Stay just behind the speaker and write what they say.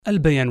Al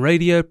Bayan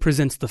Radio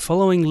presents the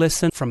following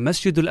lesson from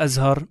Masjid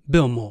Al-Azhar,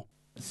 Bilmo.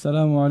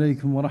 السلام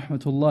عليكم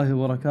ورحمة الله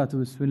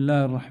وبركاته. بسم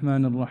الله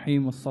الرحمن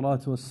الرحيم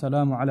والصلاة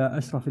والسلام على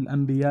أشرف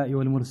الأنبياء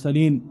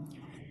والمرسلين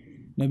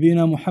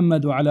نبينا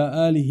محمد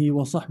وعلى آله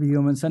وصحبه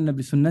ومن سن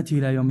بسنته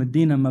إلى يوم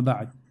الدين أما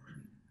بعد.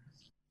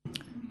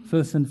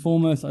 First and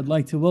foremost, I'd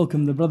like to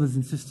welcome the brothers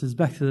and sisters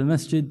back to the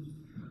masjid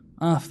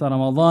after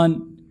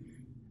Ramadan,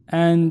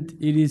 and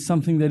it is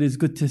something that is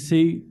good to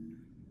see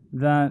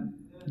that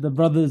the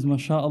brothers,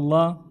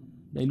 mashallah,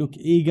 they look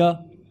eager,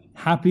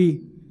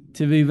 happy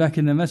to be back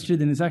in the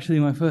masjid, and it's actually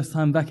my first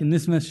time back in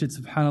this masjid,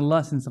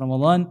 subhanallah, since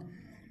Ramadan.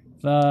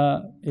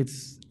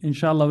 It's,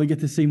 inshallah, we get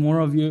to see more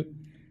of you.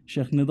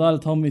 Sheikh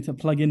Nidal told me to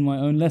plug in my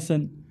own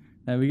lesson.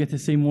 We get to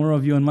see more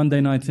of you on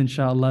Monday nights,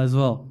 inshallah, as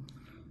well.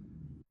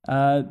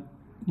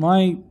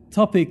 My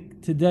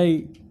topic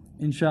today,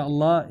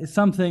 inshallah, is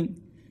something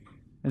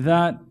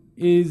that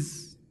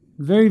is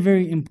very,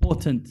 very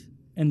important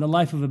in the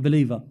life of a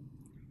believer.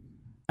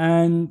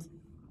 And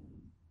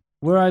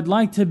where I'd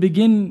like to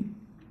begin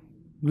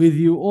with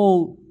you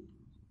all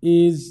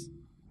is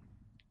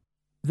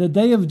the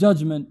Day of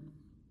Judgment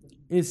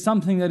is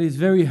something that is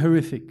very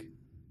horrific.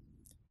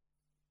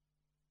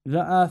 The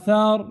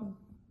athar,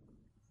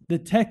 the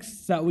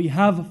texts that we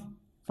have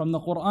from the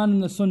Quran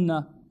and the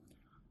Sunnah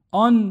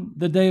on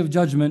the Day of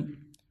Judgment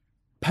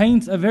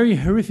paints a very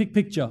horrific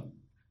picture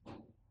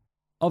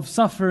of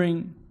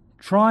suffering,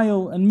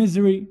 trial and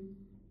misery.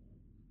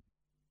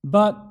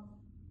 But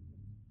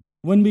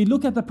when we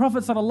look at the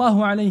Prophet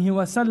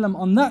ﷺ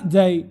on that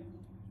day,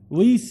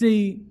 we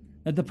see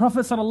that the Prophet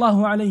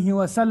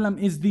ﷺ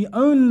is the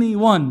only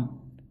one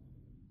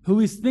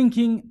who is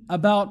thinking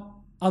about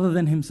other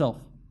than himself.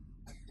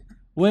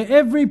 Where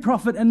every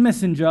prophet and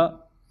messenger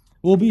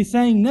will be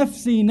saying,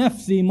 Nafsi,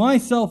 Nafsi,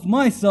 myself,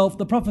 myself,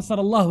 the Prophet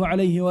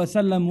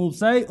ﷺ will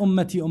say,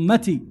 Ummati,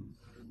 Ummati,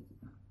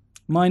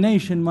 my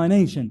nation, my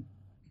nation.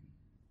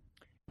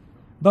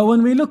 But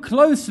when we look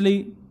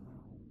closely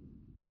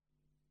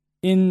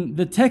in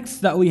the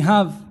text that we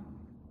have,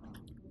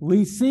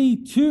 we see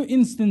two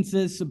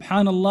instances,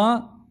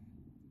 subhanallah,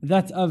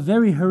 that are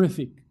very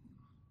horrific.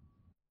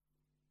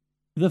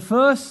 The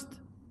first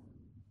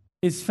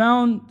is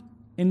found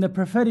in the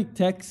prophetic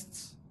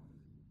texts,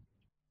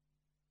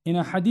 in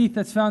a hadith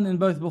that's found in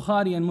both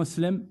Bukhari and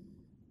Muslim,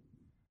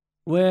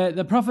 where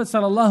the Prophet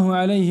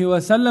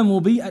ﷺ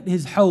will be at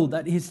his hawd,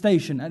 at his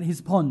station, at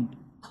his pond.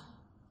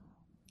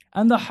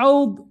 And the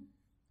hawd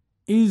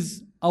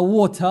is a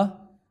water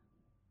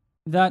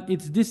that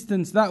its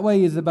distance that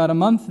way is about a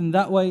month, and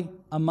that way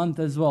a month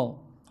as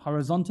well,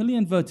 horizontally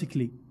and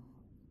vertically,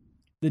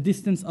 the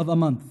distance of a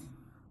month.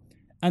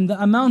 And the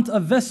amount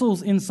of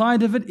vessels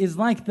inside of it is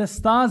like the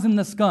stars in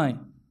the sky.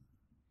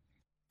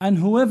 And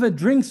whoever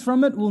drinks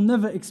from it will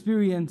never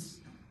experience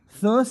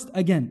thirst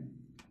again.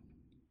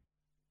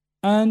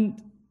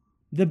 And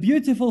the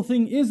beautiful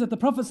thing is that the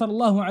Prophet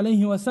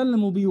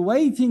ﷺ will be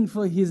waiting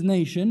for his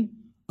nation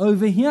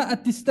over here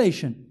at this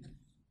station.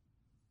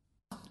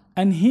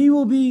 And he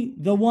will be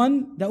the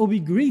one that will be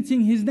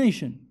greeting his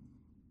nation.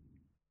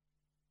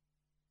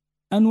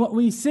 And what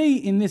we see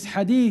in this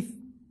hadith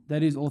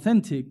that is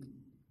authentic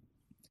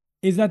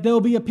is that there will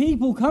be a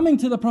people coming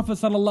to the Prophet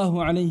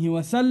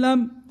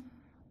ﷺ,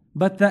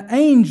 but the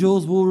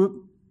angels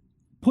will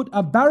put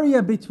a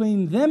barrier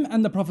between them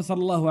and the Prophet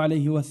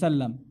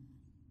ﷺ.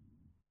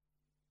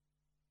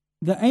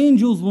 The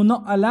angels will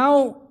not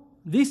allow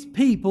this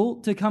people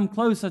to come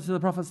closer to the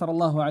Prophet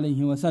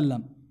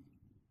ﷺ.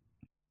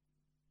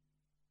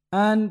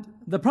 And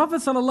the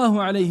Prophet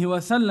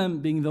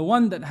ﷺ, being the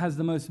one that has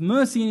the most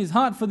mercy in his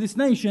heart for this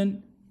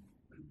nation,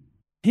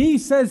 he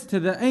says to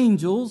the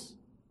angels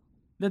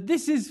that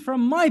this is from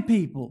my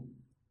people.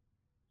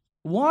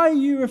 Why are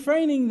you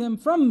refraining them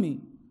from me?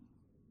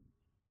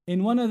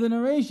 In one of the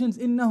narrations,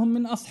 إِنَّهُمْ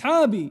مِنْ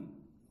أَصْحَابِي,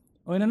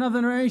 or in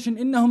another narration,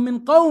 إِنَّهُمْ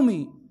مِنْ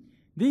قَوْمِي.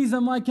 These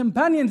are my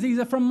companions, these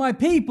are from my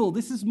people,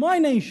 this is my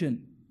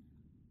nation.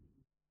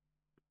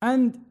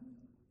 And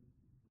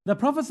the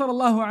Prophet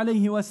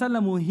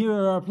ﷺ will hear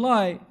a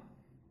reply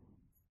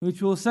which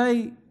will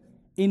say,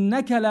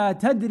 إِنَّكَ لَا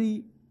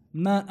تَدْرِي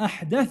مَا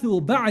أَحْدَثُوا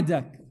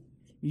بَعْدَكَ.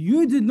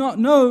 You did not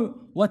know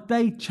what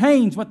they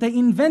changed, what they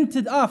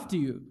invented after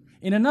you.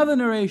 In another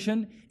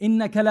narration,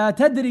 إِنَّكَ لَا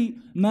تَدْرِي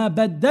مَا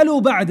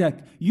بَدَّلُوا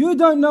بَعْدَكَ. You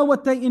don't know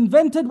what they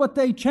invented, what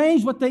they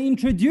changed, what they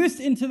introduced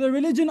into the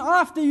religion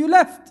after you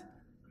left.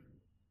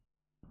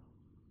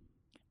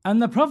 And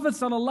the Prophet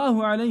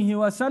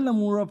ﷺ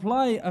will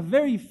reply a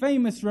very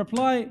famous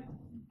reply,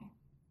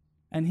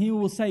 and he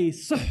will say,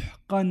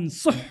 Suhqan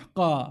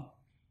suhqa.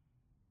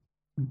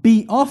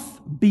 Be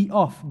off, be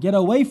off. Get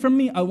away from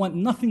me, I want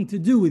nothing to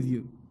do with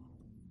you.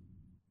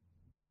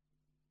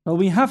 But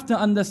we have to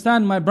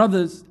understand, my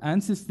brothers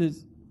and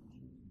sisters,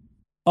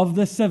 of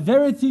the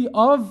severity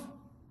of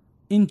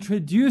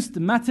introduced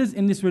matters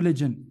in this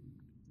religion.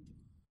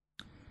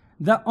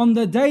 That on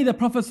the day the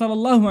Prophet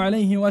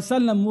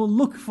ﷺ will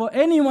look for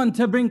anyone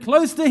to bring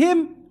close to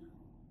him,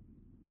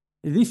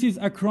 this is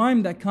a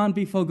crime that can't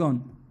be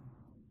forgone.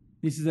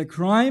 This is a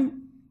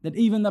crime that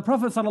even the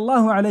Prophet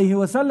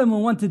ﷺ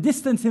will want to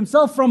distance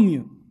himself from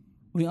you.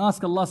 We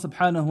ask Allah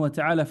subhanahu wa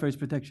ta'ala for his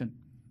protection.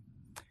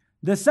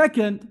 The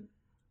second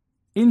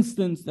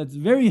instance that's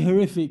very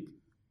horrific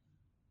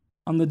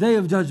on the Day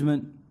of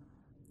Judgment,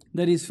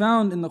 that is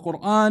found in the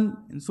Quran,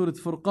 in Surah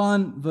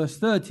Furqan, verse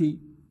 30,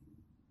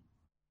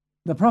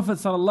 the Prophet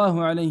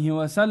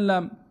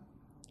ﷺ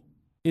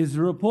is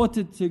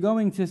reported to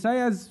going to say,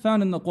 as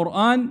found in the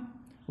Quran,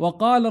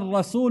 وَقَالَ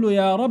الرَّسُولُ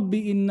يَا رَبِّ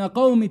إِنَّ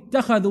قَوْمِ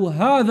اتَّخَذُوا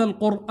هَذَا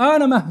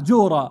الْقُرْآنَ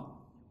مَهْجُورًا.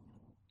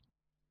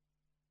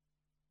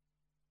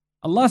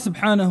 Allah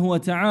subhanahu wa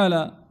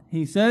ta'ala,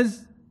 He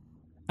says,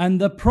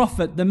 and the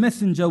Prophet, the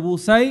Messenger will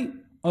say,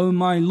 O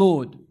my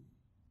Lord.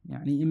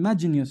 Yani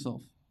imagine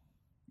yourself.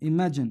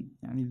 Imagine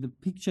the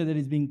picture that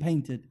is being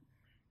painted.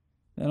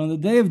 That on the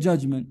Day of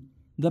Judgment,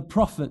 the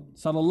Prophet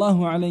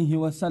sallallahu alaihi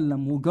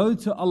wasallam will go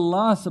to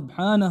Allah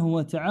subhanahu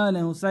wa ta'ala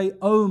and will say,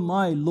 O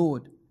my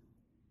Lord,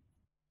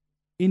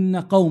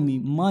 inna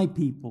qawmi, my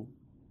people,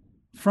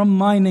 from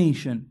my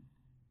nation,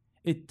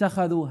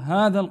 ittakhadhu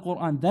hadha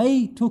al-Qur'an.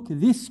 They took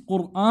this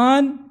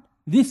Qur'an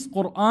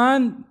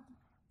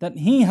that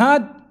he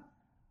had,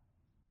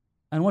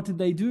 and what did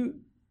they do?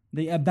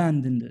 They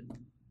abandoned it.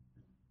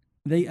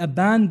 They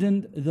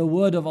abandoned the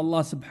word of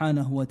Allah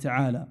subhanahu wa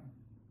ta'ala.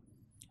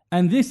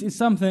 And this is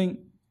something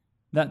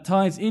that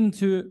ties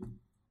into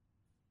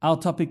our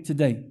topic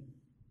today.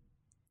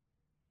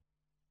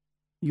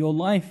 Your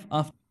life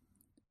after.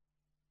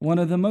 One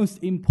of the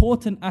most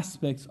important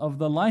aspects of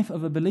the life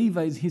of a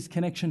believer is his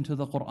connection to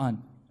the Quran.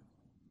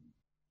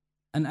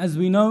 And as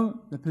we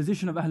know, the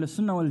position of Ahlul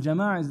Sunnah wal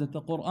Jama'ah is that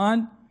the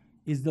Quran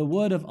is the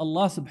word of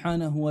Allah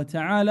subhanahu wa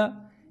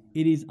ta'ala.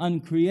 It is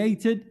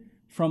uncreated.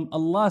 From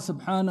Allah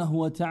subhanahu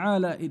wa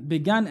ta'ala it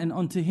began, and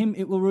unto Him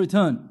it will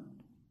return.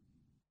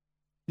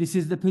 This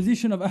is the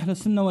position of Ahlul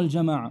Sunnah wal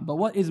Jama'ah. But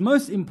what is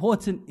most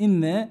important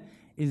in there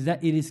is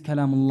that it is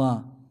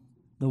Kalamullah,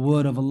 the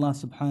word of Allah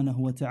subhanahu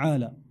wa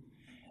ta'ala.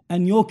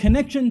 And your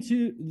connection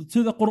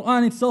to the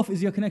Quran itself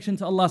is your connection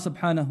to Allah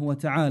subhanahu wa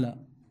ta'ala.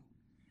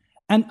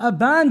 And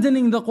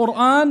abandoning the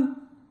Quran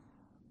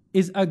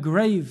is a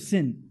grave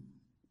sin.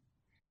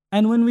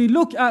 And when we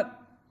look at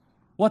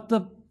what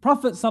the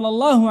Prophet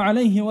sallallahu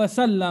alaihi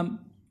wasallam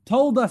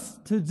told us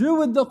to do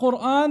with the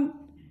Quran,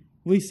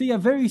 we see a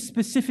very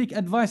specific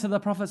advice of the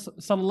Prophet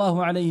sallallahu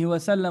alaihi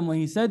wasallam where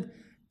he said,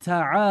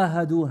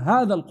 "Ta'ahadu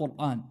hadha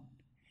al-Quran."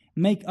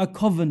 Make a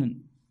covenant.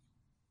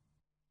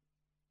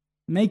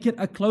 Make it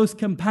a close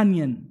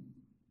companion.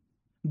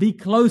 Be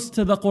close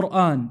to the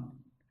Quran.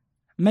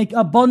 Make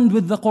a bond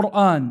with the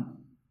Quran.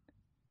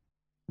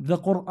 The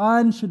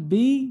Quran should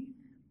be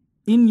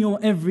in your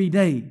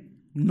everyday,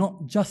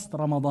 not just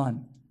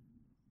Ramadan.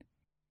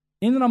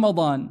 In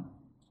Ramadan,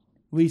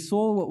 we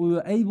saw what we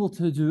were able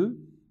to do,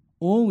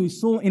 or we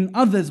saw in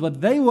others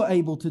what they were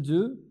able to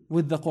do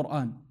with the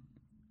Quran.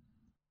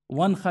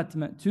 1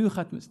 khatma, 2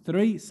 khatmas,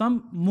 3,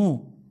 some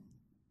more.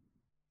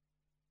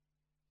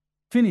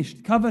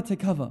 Finished, cover to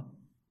cover,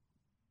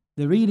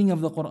 the reading of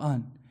the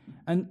Quran.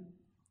 And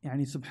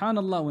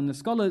subhanallah, when the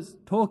scholars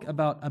talk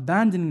about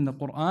abandoning the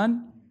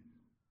Quran,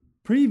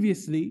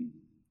 previously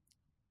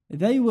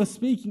they were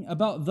speaking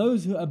about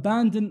those who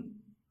abandon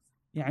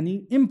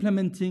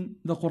implementing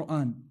the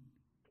Quran,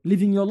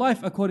 living your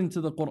life according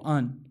to the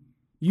Quran,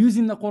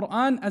 using the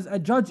Quran as a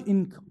judge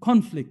in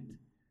conflict.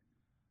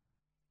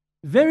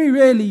 Very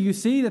rarely you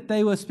see that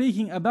they were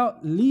speaking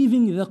about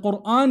leaving the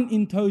Quran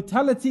in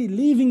totality,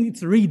 leaving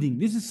its reading.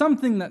 This is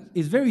something that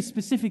is very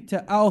specific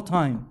to our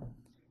time,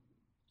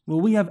 where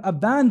we have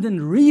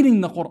abandoned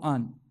reading the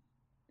Quran.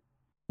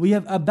 We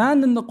have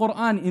abandoned the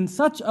Quran in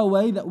such a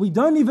way that we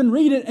don't even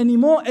read it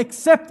anymore,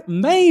 except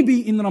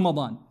maybe in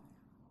Ramadan.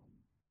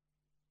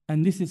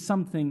 And this is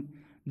something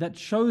that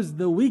shows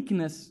the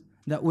weakness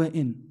that we're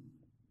in.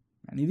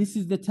 And this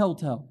is the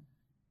telltale.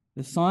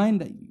 The sign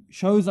that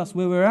shows us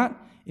where we're at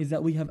is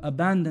that we have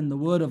abandoned the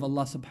word of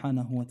Allah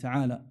subhanahu wa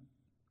ta'ala.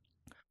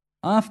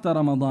 After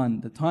Ramadan,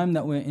 the time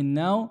that we're in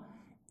now,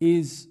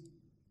 is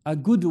a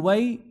good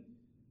way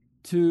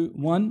to,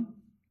 one,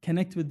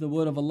 connect with the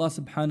word of Allah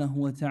subhanahu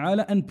wa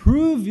ta'ala and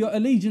prove your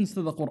allegiance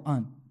to the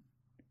Quran.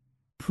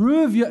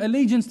 Prove your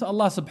allegiance to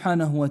Allah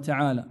subhanahu wa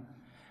ta'ala.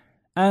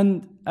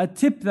 And a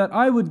tip that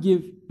I would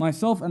give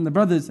myself and the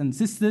brothers and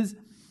sisters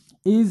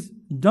is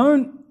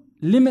don't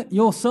limit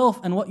yourself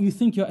and what you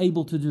think you're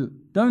able to do.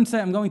 Don't say,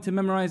 I'm going to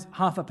memorize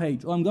half a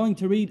page, or I'm going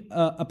to read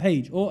a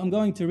page, or I'm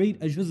going to read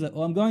a juz'a,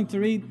 or I'm going to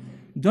read.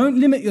 Don't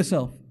limit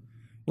yourself.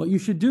 What you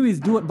should do is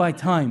do it by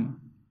time.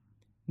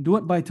 Do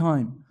it by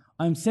time.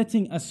 I'm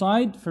setting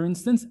aside, for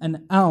instance,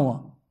 an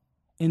hour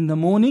in the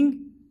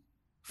morning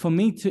for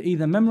me to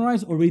either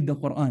memorize or read the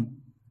Quran.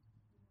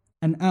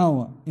 An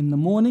hour in the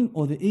morning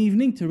or the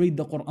evening to read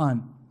the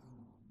Quran.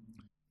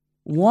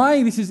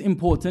 Why this is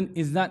important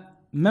is that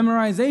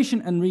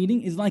memorization and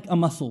reading is like a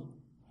muscle.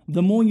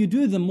 The more you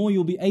do, the more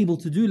you'll be able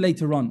to do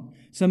later on.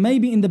 So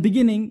maybe in the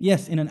beginning,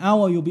 yes, in an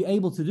hour you'll be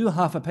able to do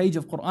half a page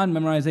of Quran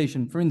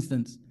memorization, for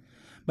instance.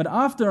 But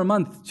after a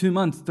month, 2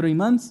 months, 3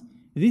 months,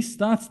 this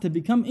starts to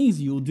become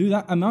easy. You'll do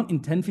that amount in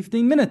 10,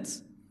 15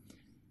 minutes.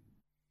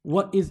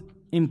 what is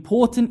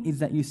important is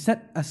that you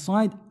set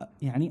aside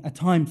a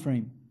time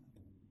frame.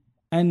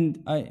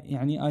 And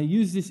I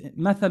use this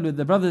method with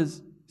the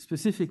brothers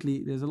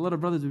specifically. There's a lot of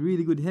brothers with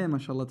really good hair,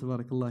 mashallah,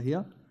 tabarakallah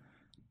here,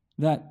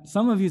 that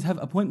some of you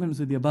have appointments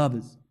with your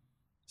barbers.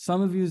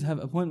 Some of you have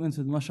appointments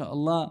with,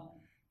 mashallah,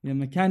 your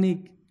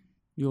mechanic,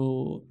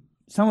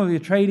 some of your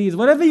tradies,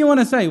 whatever you want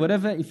to say,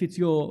 whatever, if it's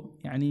your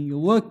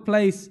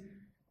workplace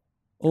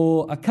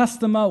or a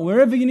customer,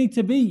 wherever you need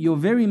to be, you're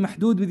very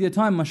mahdood with your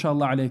time,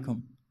 mashallah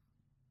alaykum.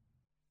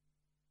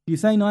 You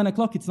say 9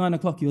 o'clock, it's 9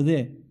 o'clock, you're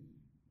there.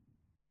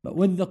 But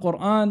with the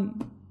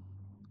Quran,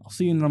 I'll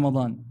see you in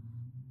Ramadan.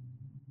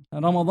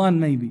 Ramadan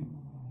maybe.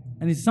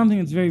 And it's something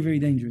that's very, very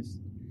dangerous.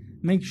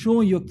 Make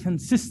sure you're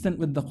consistent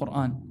with the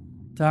Quran.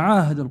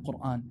 Ta'ahad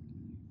al-Quran.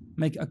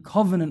 Make a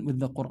covenant with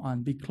the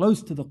Quran. Be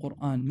close to the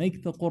Quran.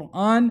 Make the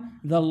Quran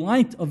the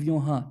light of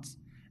your hearts.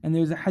 And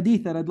there's a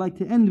hadith that I'd like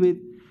to end with.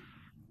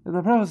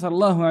 The Prophet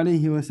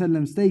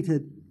ﷺ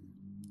stated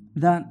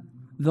that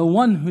the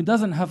one who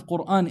doesn't have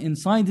Quran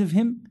inside of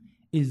him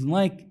is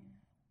like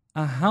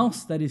a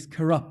house that is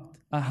corrupt,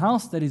 a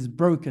house that is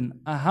broken,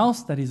 a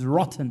house that is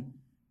rotten.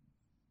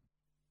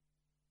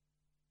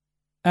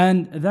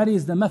 And that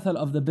is the method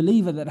of the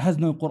believer that has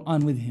no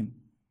Quran with him.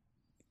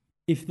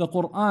 If the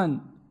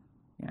Quran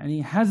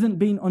hasn't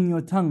been on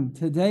your tongue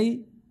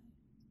today,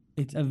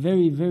 it's a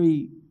very,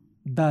 very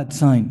bad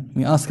sign.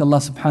 We ask Allah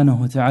subhanahu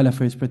wa ta'ala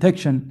for His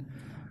protection.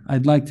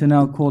 I'd like to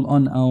now call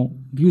on our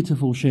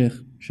beautiful Sheikh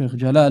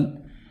Jalal,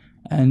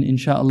 and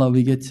inshallah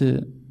we get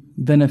to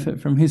benefit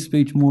from his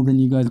speech more than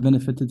you guys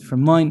benefited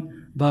from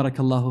mine.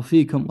 Barakallahu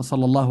feekum wa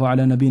sallallahu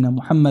ala nabina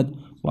Muhammad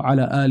wa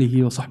ala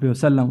alihi wa sahbihi wa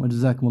sallam wa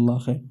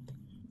jazakumullah khair.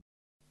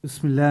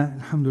 Bismillah,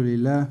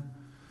 alhamdulillah,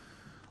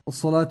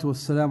 wassalatu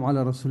wassalamu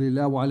ala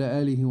rasulillah wa ala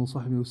alihi wa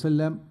sahbihi wa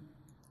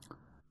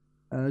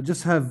sallam.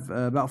 Just have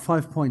about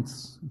 5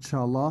 points,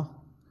 inshallah.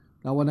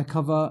 I want to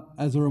cover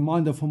as a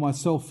reminder for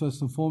myself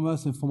first and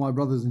foremost, and for my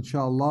brothers,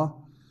 inshallah,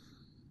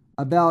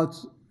 about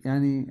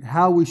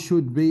how we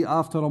should be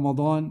after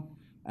Ramadan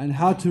and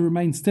how to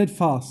remain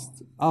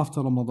steadfast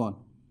after Ramadan.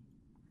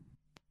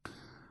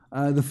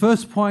 The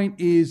first point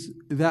is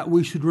that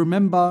we should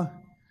remember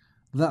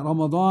that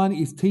Ramadan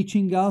is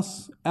teaching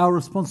us our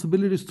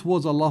responsibilities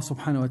towards Allah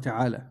subhanahu wa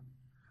ta'ala.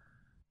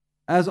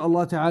 As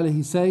Allah ta'ala,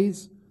 He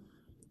says,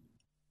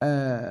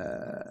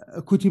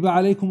 كتب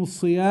عليكم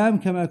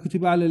الصيام كما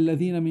كتب على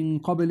الذين من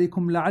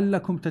قبلكم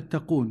لعلكم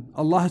تتقون.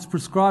 Allah has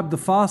prescribed the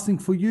fasting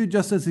for you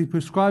just as He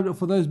prescribed it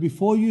for those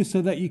before you,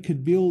 so that you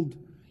could build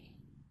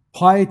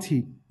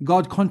piety,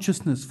 God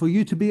consciousness, for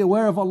you to be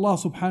aware of Allah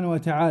subhanahu wa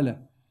ta'ala.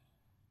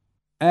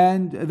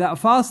 And that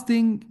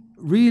fasting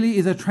really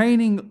is a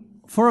training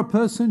for a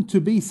person to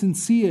be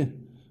sincere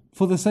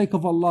for the sake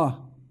of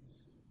Allah,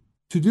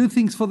 to do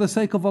things for the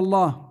sake of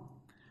Allah,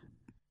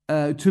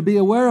 to be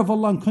aware of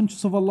Allah and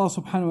conscious of Allah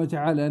subhanahu wa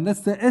ta'ala. And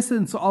that's the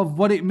essence of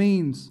what it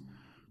means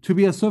to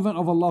be a servant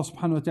of Allah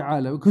subhanahu wa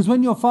ta'ala. Because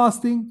when you're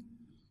fasting,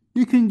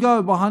 you can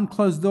go behind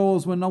closed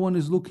doors when no one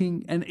is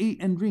looking and eat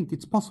and drink.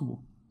 It's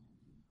possible.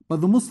 But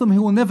the Muslim, he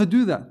will never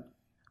do that,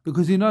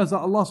 because he knows that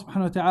Allah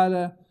subhanahu wa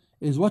ta'ala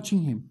is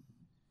watching him.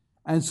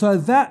 And so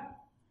that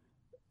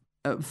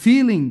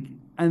feeling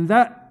and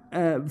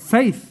that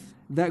faith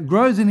that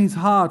grows in his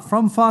heart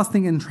from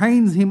fasting and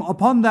trains him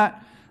upon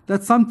that,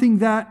 that's something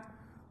that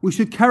we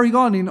should carry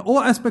on in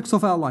all aspects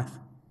of our life.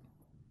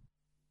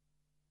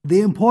 The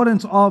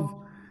importance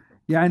of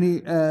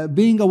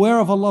being aware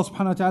of Allah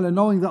subhanahu wa ta'ala,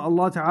 knowing that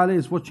Allah ta'ala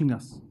is watching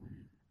us.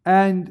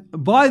 And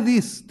by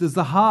this does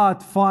the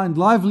heart find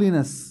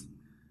liveliness.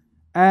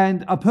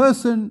 And a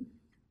person,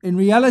 in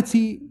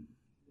reality,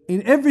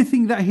 in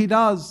everything that he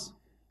does,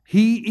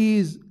 he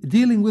is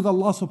dealing with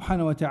Allah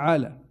subhanahu wa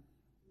ta'ala.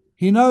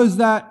 He knows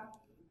that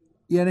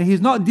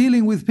he's not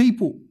dealing with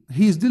people.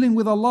 He's dealing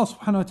with Allah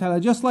subhanahu wa ta'ala.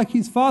 Just like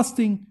he's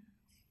fasting,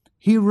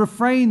 he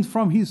refrains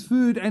from his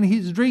food and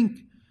his drink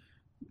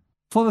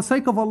for the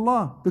sake of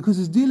Allah, because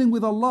he's dealing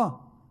with Allah.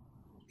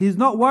 He's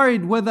not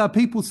worried whether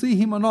people see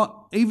him or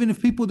not. Even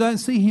if people don't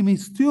see him, he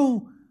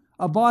still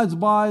abides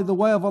by the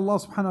way of Allah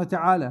subhanahu wa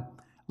ta'ala.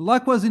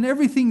 Likewise, in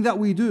everything that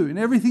we do, in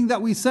everything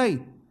that we say,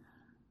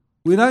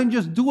 we don't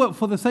just do it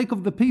for the sake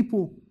of the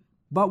people,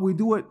 but we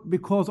do it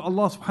because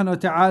Allah subhanahu wa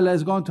ta'ala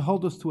is going to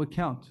hold us to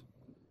account.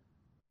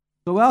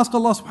 So we ask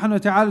Allah subhanahu wa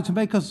ta'ala to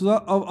make us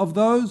of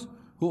those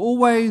who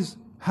always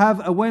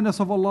have awareness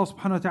of Allah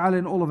subhanahu wa ta'ala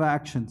in all of our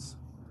actions.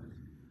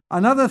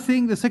 Another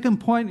thing, the second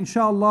point,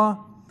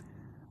 inshallah,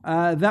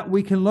 that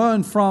we can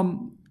learn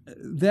from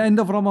the end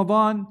of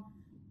Ramadan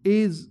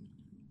is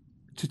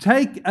to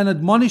take an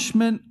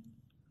admonishment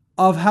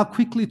of how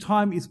quickly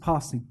time is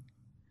passing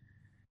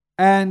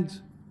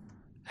and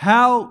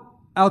how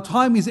our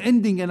time is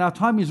ending and our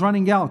time is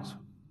running out.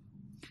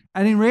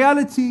 And in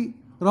reality,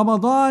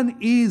 Ramadan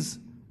is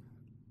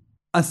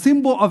a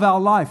symbol of our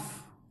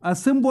life, a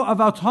symbol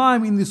of our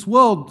time in this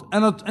world,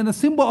 and a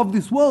symbol of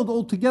this world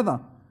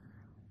altogether.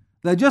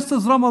 That just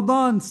as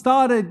Ramadan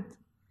started,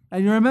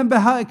 and you remember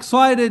how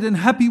excited and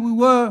happy we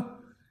were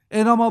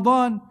in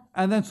Ramadan,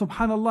 and then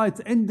subhanAllah,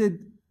 it's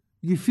ended,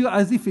 you feel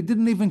as if it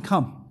didn't even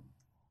come.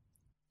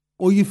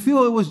 or you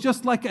feel it was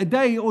just like a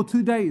day or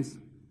 2 days.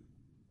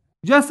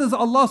 Just as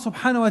Allah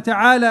subhanahu wa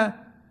ta'ala,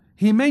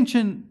 He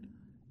mentioned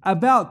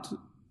about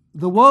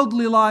the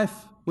worldly life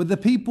with the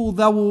people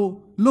that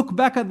will look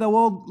back at the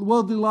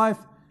worldly life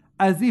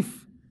as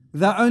if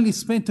they only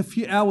spent a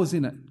few hours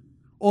in it,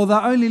 or they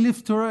only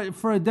lived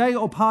for a day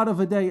or part of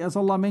a day, as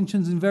Allah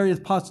mentions in various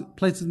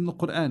places in the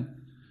Quran.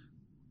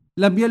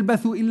 لَمْ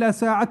يَلْبَثُوا إِلَّا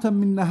سَاعَةً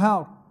مِّن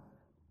نَهَارٍ.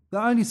 They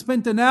only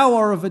spent an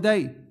hour of a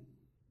day.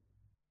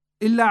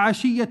 إِلَّا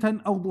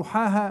عَشِيَّةً أَوْ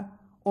ضُحَاهَا,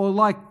 or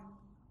like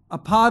a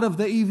part of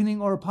the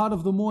evening or a part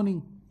of the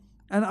morning,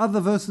 and other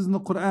verses in the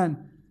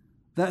Quran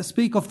that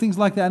speak of things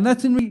like that. And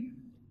that's in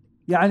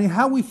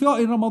how we felt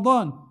in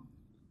Ramadan,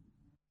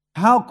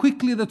 how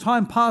quickly the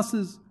time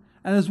passes.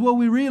 And as well,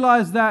 we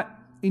realize that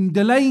in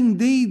delaying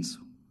deeds,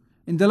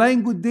 in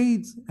delaying good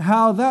deeds,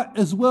 how that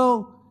as well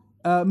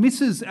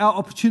misses our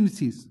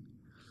opportunities.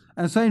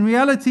 And so in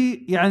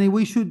reality,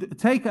 we should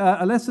take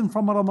a lesson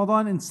from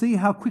Ramadan and see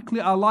how quickly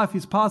our life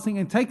is passing,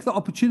 and take the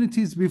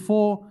opportunities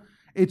before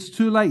it's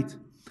too late.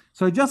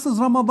 So just as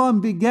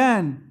Ramadan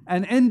began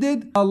and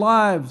ended, our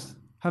lives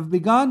have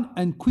begun,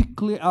 and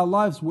quickly our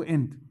lives will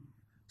end.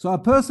 So a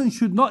person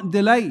should not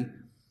delay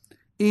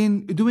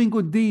in doing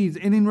good deeds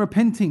and in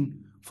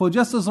repenting, for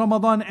just as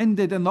Ramadan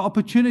ended and the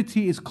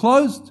opportunity is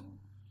closed,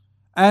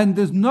 and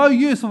there's no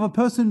use of a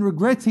person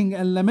regretting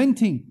and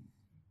lamenting.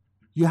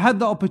 You had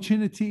the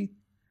opportunity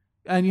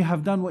and you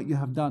have done what you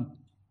have done.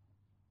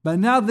 But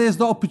now there's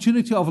the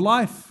opportunity of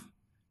life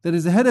that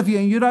is ahead of you,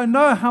 and you don't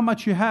know how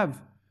much you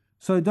have.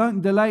 So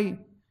don't delay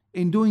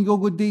in doing your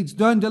good deeds.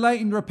 Don't delay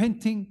in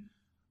repenting.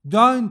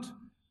 Don't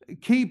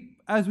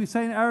keep, as we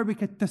say in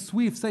Arabic,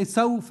 at-taswif, say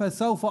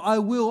sawfa, I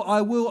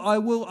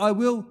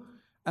will.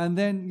 And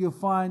then you'll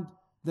find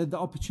that the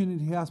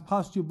opportunity has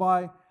passed you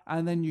by,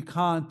 and then you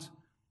can't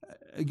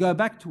go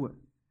back to it.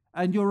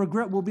 And your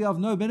regret will be of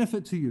no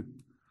benefit to you.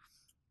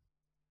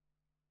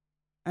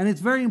 And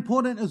it's very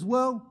important as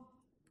well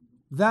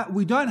that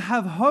we don't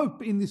have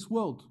hope in this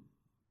world.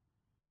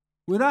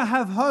 We don't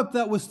have hope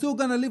that we're still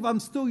going to live. I'm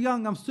still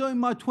young. I'm still in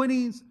my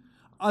 20s.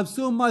 I'm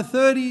still in my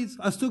 30s.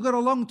 I still got a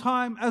long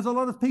time. As a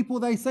lot of people,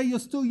 they say, you're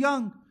still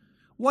young.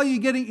 Why are you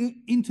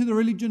getting into the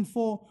religion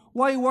for?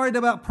 Why are you worried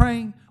about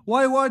praying?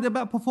 Why are you worried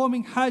about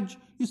performing Hajj?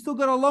 You still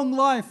got a long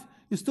life.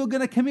 You're still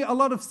going to commit a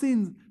lot of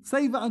sins.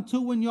 Save it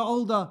until when you're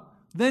older.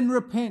 Then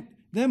repent.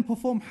 Then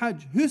perform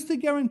Hajj. Who's to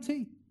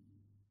guarantee?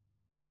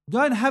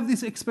 Don't have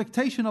this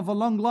expectation of a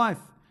long life.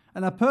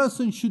 And a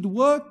person should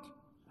work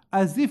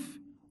as if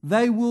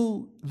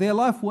their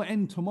life will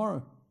end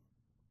tomorrow.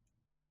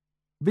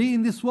 Be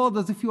in this world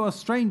as if you are a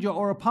stranger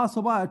or a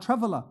passerby, a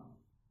traveler.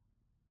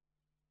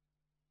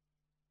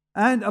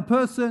 And a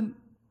person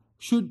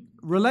should,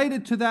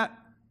 related to that,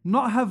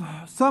 not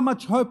have so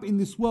much hope in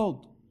this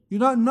world. You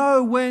don't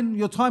know when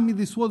your time in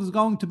this world is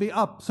going to be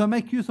up. So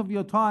make use of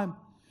your time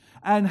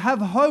and have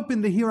hope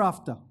in the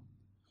hereafter.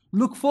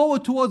 Look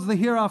forward towards the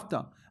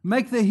hereafter.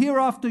 Make the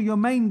hereafter your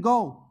main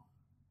goal.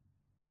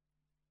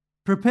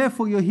 Prepare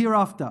for your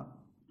hereafter.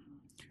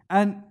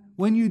 And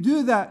when you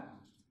do that,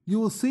 you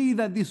will see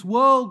that this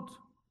world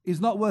is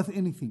not worth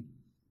anything.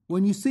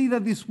 When you see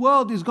that this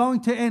world is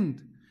going to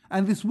end,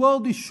 and this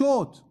world is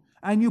short,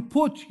 and you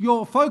put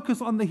your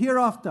focus on the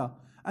hereafter,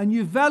 and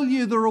you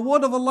value the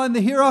reward of Allah in the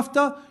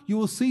hereafter, you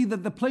will see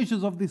that the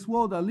pleasures of this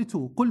world are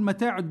little. قُلْ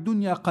مَتَاعُ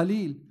الدُّنْيَا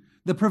قَلِيلٌ.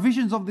 The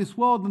provisions of this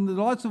world and the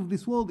delights of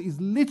this world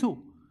is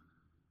little.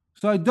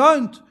 So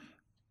don't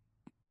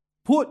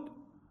put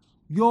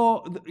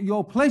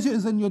your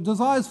pleasures and your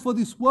desires for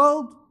this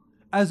world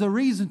as a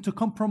reason to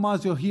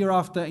compromise your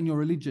hereafter and your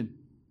religion.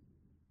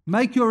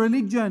 Make your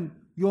religion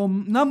your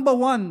number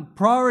one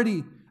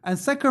priority and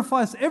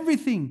sacrifice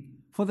everything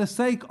for the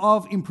sake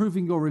of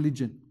improving your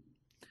religion.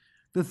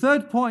 The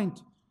third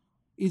point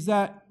is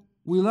that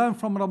we learn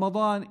from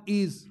Ramadan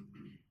is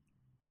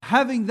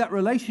having that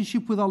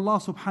relationship with Allah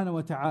subhanahu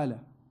wa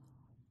ta'ala.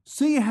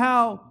 See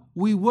how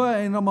we were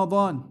in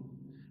Ramadan.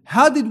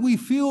 How did we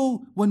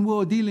feel when we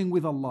were dealing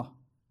with Allah?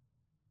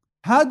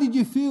 How did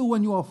you feel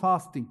when you were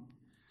fasting?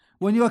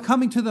 When you were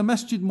coming to the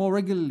masjid more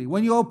regularly?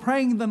 When you were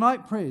praying the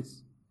night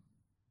prayers?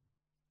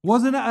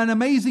 Wasn't it an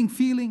amazing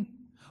feeling?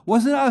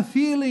 Wasn't it a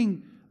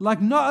feeling like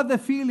no other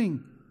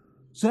feeling?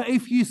 So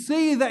if you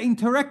see that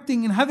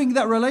interacting and having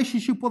that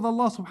relationship with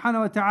Allah subhanahu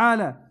wa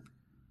ta'ala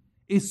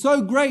is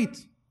so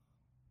great,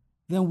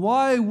 then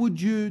why would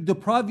you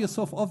deprive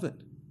yourself of it?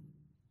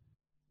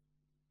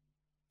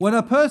 When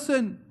a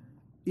person,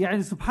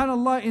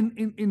 subhanAllah,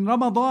 in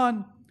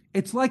Ramadan,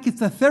 it's like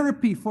it's a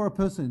therapy for a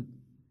person.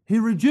 He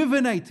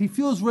rejuvenates, he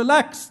feels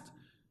relaxed.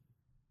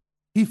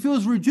 He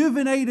feels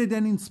rejuvenated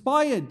and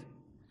inspired.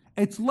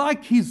 It's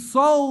like his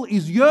soul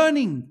is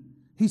yearning.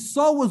 His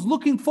soul was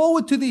looking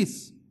forward to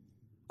this.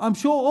 I'm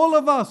sure all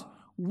of us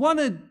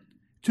wanted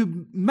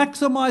to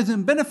maximize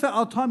and benefit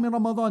our time in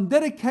Ramadan,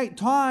 dedicate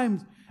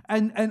times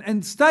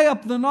and stay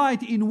up the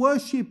night in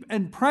worship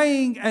and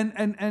praying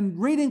and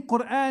reading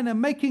Quran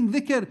and making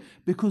dhikr,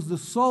 because the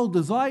soul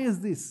desires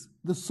this.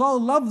 The soul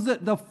loves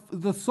it.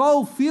 The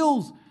soul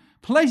feels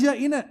pleasure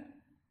in it.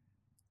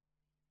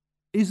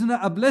 Isn't it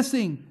a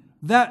blessing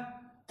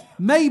that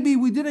maybe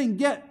we didn't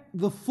get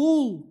the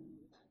full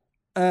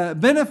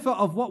benefit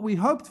of what we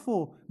hoped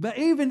for, but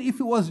even if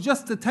it was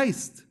just a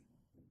taste,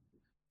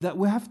 that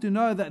we have to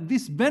know that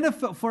this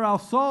benefit for our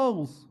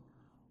souls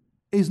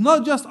is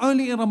not just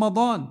only in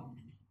Ramadan.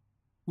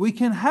 We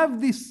can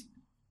have this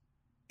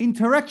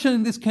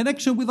interaction, this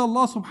connection with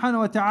Allah subhanahu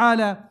wa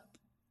ta'ala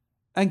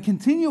and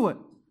continue it.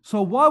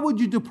 So why would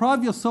you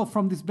deprive yourself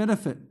from this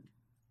benefit?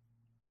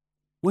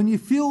 When you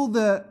feel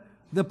the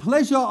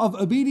pleasure of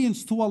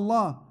obedience to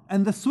Allah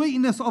and the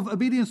sweetness of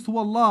obedience to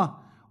Allah,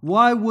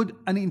 why would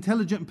an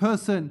intelligent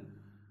person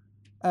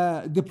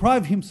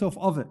deprive himself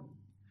of it?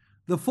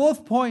 The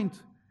fourth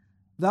point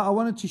that I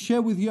wanted to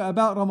share with you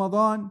about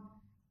Ramadan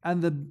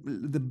and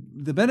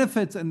the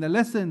benefits and the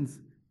lessons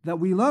that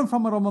we learn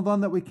from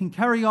Ramadan that we can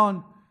carry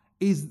on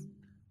is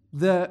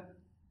the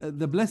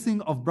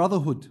blessing of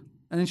brotherhood.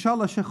 And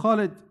inshallah Shaykh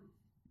Khalid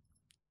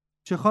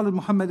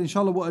Muhammad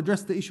inshallah will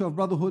address the issue of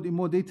brotherhood in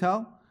more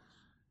detail.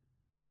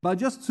 But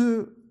just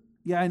to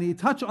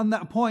touch on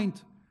that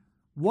point,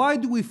 why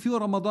do we feel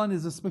Ramadan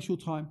is a special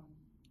time?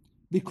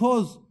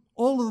 Because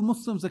all of the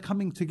Muslims are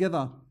coming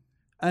together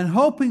and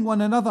helping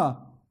one another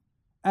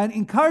and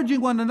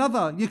encouraging one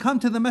another. You come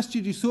to the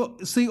masjid, you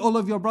see all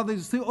of your brothers,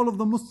 you see all of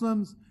the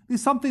Muslims.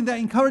 It's something that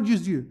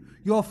encourages you.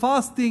 You're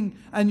fasting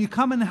and you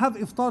come and have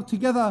iftar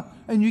together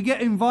and you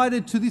get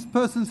invited to this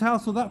person's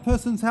house or that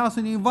person's house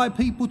and you invite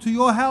people to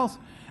your house.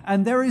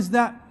 And there is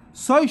that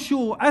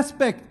social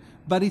aspect,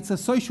 but it's a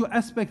social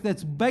aspect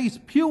that's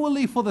based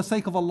purely for the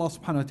sake of Allah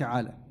subhanahu wa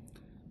ta'ala.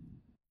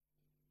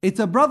 It's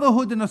a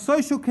brotherhood and a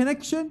social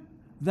connection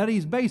that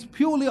is based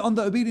purely on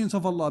the obedience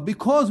of Allah.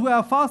 Because we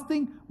are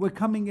fasting, we're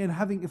coming and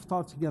having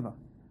iftar together.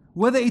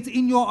 Whether it's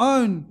in your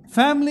own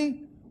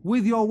family,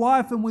 with your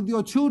wife and with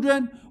your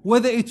children,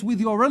 whether it's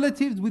with your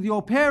relatives, with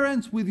your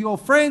parents, with your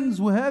friends,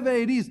 whoever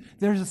it is,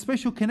 there is a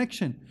special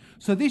connection.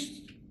 So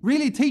this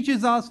really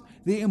teaches us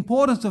the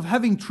importance of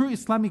having true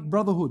Islamic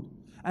brotherhood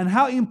and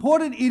how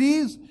important it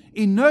is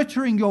in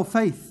nurturing your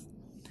faith.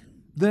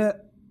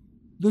 The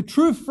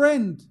true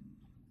friend,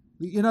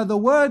 the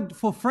word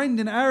for friend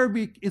in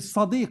Arabic is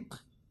sadiq.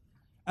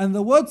 And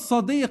the word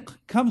sadiq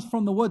comes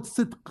from the word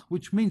sidq,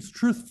 which means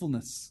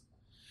truthfulness.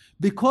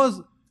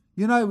 Because,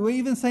 we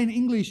even say in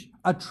English,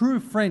 a true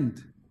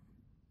friend.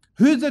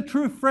 Who's a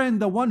true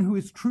friend? The one who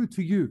is true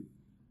to you.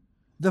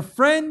 The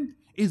friend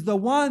is the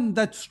one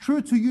that's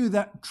true to you,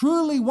 that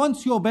truly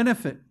wants your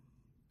benefit.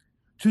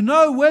 To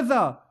know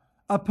whether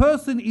a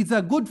person is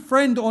a good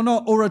friend or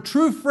not, or a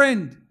true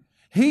friend,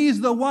 he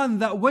is the one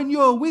that when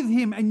you're with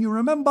him and you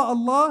remember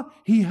Allah,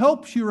 he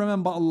helps you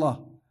remember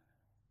Allah.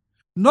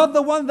 Not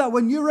the one that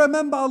when you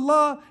remember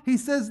Allah, he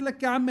says, لك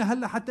يا عمي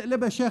هلا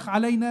حتقلبها شيخ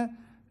علينا.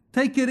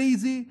 Take it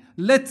easy.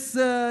 Let's,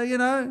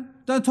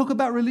 don't talk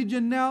about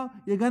religion now.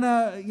 You're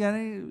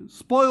gonna,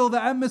 spoil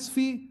the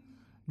atmosphere.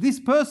 This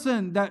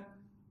person that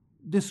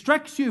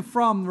distracts you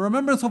from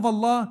remembrance of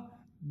Allah,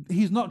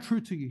 he's not true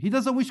to you. He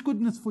doesn't wish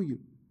goodness for you.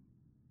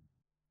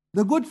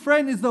 The good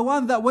friend is the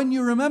one that when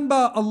you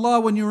remember Allah,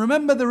 when you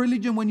remember the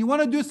religion, when you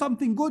want to do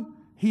something good,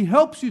 he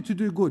helps you to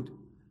do good.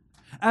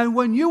 And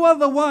when you are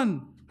the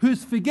one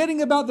who's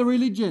forgetting about the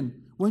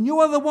religion, when you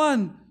are the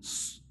one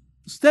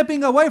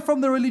stepping away from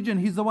the religion,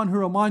 he's the one who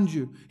reminds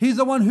you. He's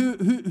the one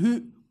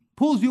who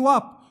pulls you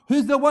up.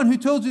 Who's the one who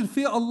tells you to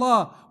fear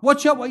Allah.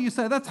 Watch out what you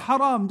say. That's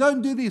haram.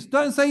 Don't do this.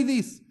 Don't say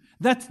this.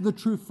 That's the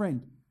true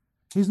friend.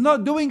 He's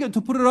not doing it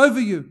to put it over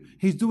you.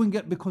 He's doing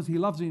it because he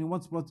loves you and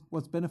wants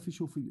what's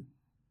beneficial for you.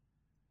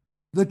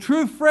 The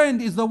true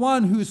friend is the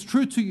one who is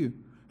true to you,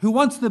 who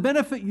wants to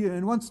benefit you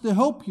and wants to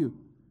help you.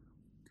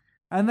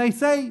 And they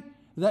say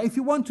that if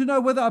you want to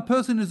know whether a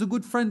person is a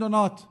good friend or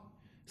not,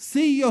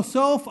 see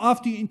yourself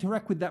after you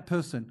interact with that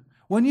person.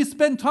 When you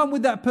spend time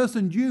with that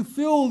person, do you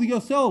feel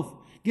yourself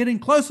getting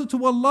closer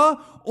to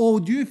Allah,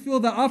 or do you feel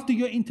that after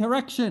your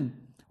interaction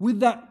with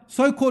that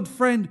so-called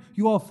friend,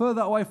 you are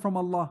further away from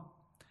Allah?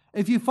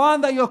 If you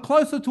find that you're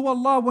closer to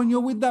Allah when you're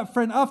with that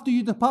friend, after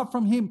you depart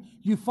from him,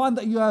 you find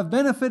that you have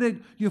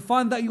benefited, you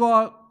find that you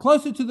are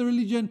closer to the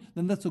religion,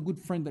 then that's a good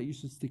friend that you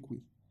should stick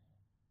with.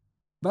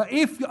 But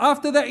if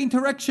after that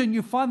interaction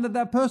you find that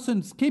that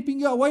person's keeping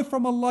you away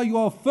from Allah, you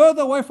are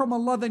further away from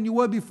Allah than you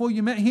were before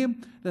you met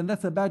him, then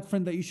that's a bad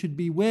friend that you should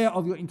beware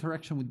of your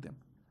interaction with them.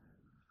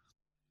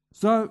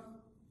 So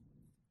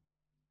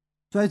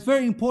it's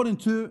very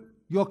important to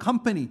your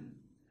company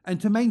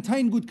and to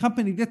maintain good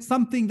company. That's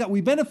something that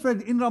we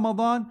benefit in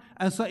Ramadan.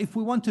 And so if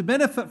we want to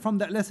benefit from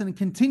that lesson and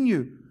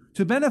continue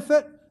to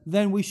benefit,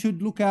 then we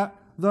should look at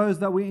those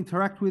that we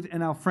interact with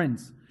and our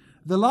friends.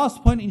 The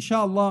last point,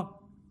 inshallah,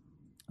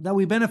 that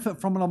we benefit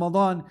from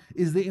Ramadan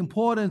is the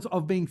importance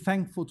of being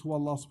thankful to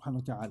Allah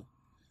subhanahu wa ta'ala.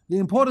 The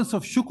importance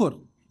of shukr.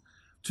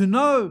 To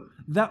know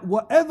that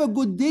whatever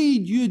good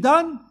deed you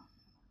done,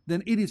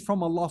 then it is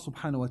from Allah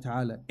subhanahu wa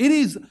ta'ala. It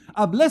is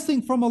a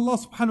blessing from Allah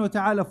subhanahu wa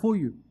ta'ala for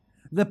you.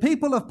 The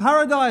people of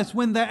paradise,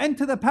 when they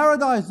enter the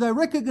paradise, they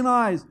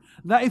recognize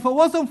that if it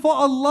wasn't for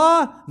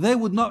Allah, they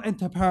would not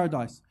enter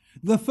paradise.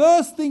 The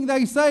first thing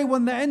they say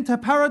when they enter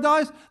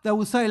paradise, they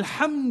will say,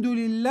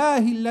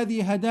 Alhamdulillahi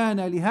alladhi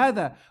hadana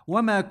lihada,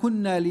 wa ma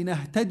kunna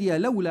linahtadiya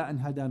lawla an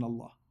hadana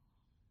Allah.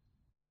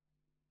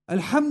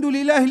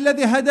 Alhamdulillahi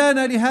alladhi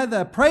hadana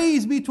lihada.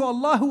 Praise be to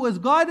Allah who has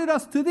guided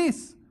us to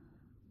this.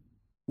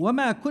 Wa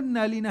ma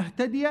kunna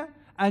linahtadiya.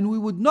 And we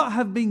would not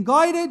have been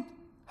guided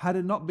had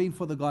it not been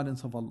for the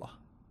guidance of Allah.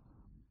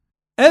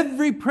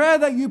 Every prayer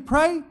that you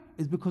pray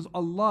is because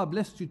Allah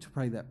blessed you to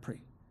pray that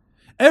prayer.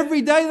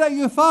 Every day that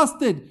you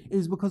fasted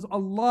is because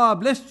Allah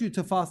blessed you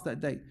to fast that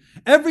day.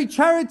 Every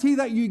charity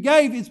that you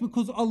gave is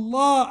because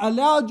Allah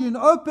allowed you and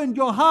opened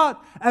your heart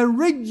and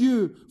rid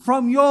you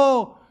from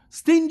your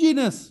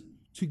stinginess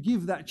to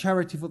give that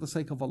charity for the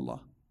sake of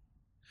Allah.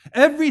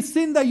 Every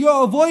sin that you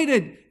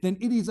avoided, then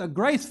it is a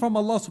grace from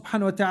Allah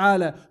subhanahu wa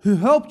ta'ala who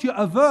helped you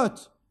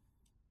avert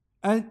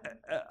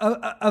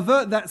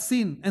that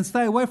sin and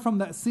stay away from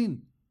that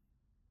sin.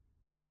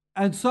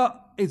 And so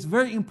it's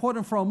very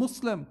important for a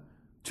Muslim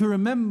to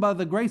remember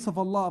the grace of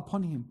Allah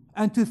upon him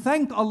and to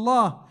thank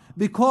Allah,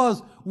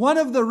 because one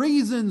of the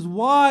reasons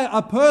why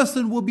a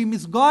person will be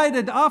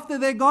misguided after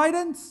their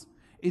guidance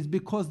is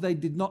because they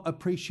did not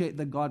appreciate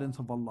the guidance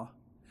of Allah.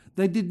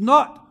 They did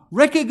not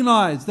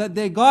recognize that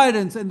their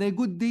guidance and their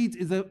good deeds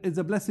is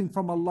a blessing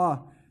from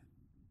Allah.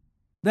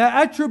 They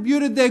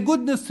attributed their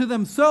goodness to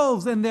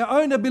themselves and their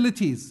own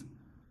abilities.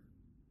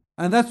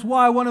 And that's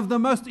why one of the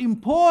most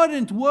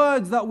important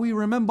words that we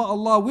remember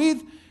Allah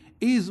with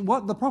is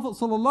what the Prophet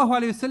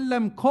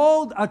ﷺ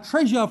called a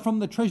treasure from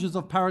the treasures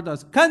of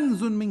paradise.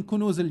 Kanzun min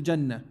kunuz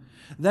al-jannah.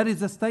 That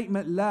is a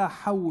statement, La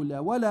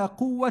hawla wa la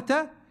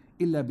quwwata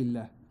illa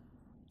billah.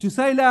 To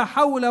say La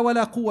hawla wa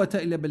la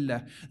quwwata illa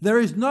billah. There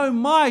is no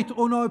might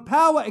or no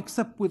power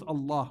except with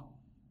Allah.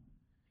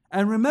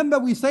 And remember,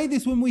 we say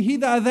this when we hear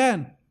the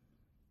adhan.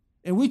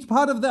 In which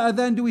part of the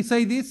adhan do we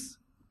say this?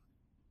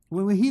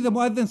 When we hear the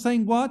muadhin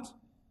saying what?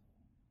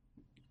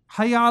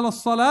 Hayya ala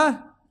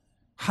salah,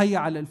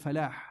 hayya ala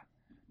al-falah.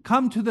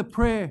 Come to the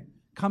prayer,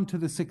 come to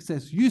the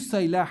success. You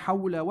say La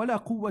hawla wa la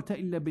quwwata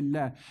illa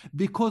billah,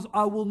 because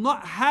I will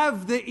not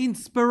have the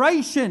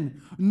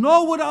inspiration,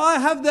 nor would I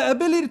have the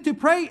ability to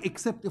pray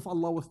except if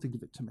Allah was to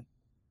give it to me.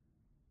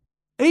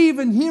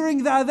 Even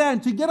hearing the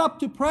adhan, to get up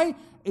to pray,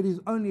 it is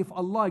only if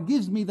Allah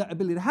gives me the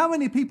ability. How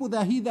many people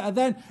that hear the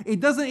adhan, it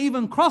doesn't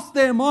even cross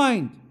their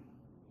mind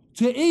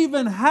to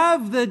even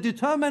have the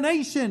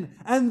determination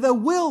and the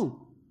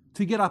will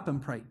to get up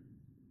and pray.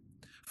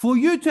 For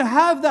you to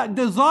have that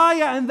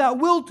desire and that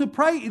will to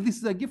pray, this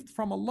is a gift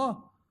from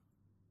Allah.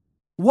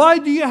 Why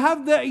do you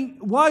have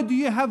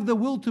the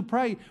will to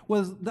pray?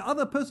 Was the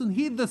other person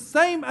hear the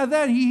same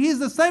adhan, he hears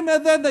the same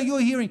adhan that you're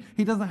hearing,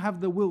 he doesn't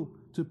have the will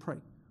to pray.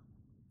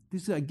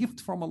 This is a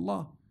gift from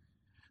Allah.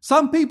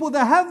 Some people, they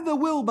have the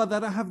will, but they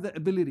don't have the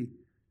ability.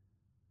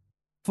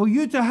 For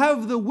you to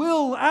have the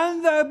will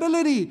and the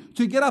ability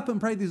to get up and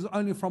pray, this is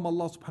only from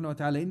Allah subhanahu wa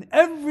ta'ala. In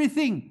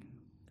everything,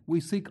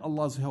 we seek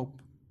Allah's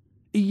help.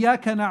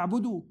 إِيَّاكَ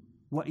نَعْبُدُ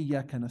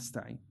وَإِيَّاكَ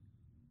نَسْتَعِينُ.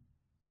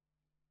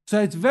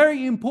 So it's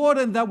very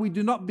important that we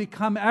do not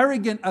become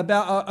arrogant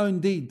about our own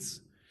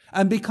deeds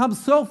and become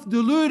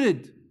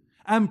self-deluded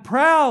and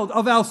proud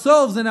of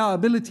ourselves and our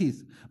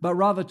abilities, but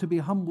rather to be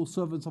humble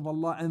servants of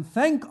Allah and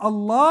thank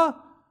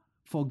Allah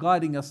for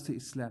guiding us to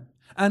Islam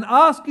and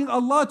asking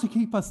Allah to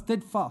keep us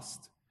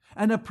steadfast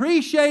and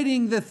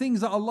appreciating the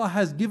things that Allah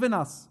has given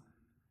us.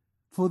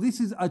 For this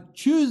is a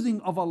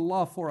choosing of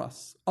Allah for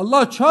us.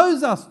 Allah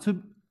chose us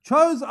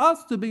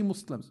to be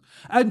Muslims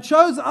and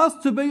chose us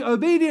to be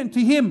obedient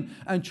to Him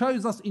and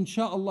chose us,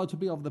 inshaAllah, to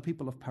be of the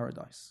people of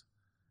paradise.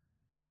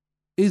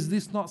 Is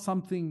this not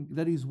something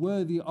that is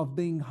worthy of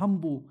being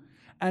humble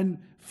and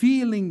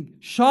feeling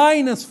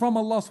shyness from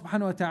Allah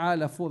subhanahu wa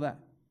ta'ala for that?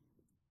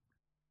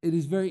 It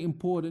is very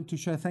important to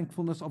show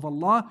thankfulness of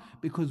Allah,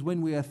 because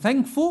when we are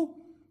thankful,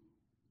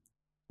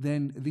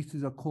 then this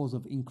is a cause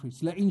of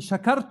increase. لَإِن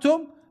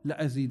شَكَرْتُمْ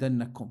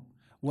لَأَزِيدَنَّكُمْ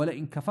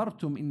وَلَإِن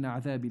كَفَرْتُمْ إِنَّ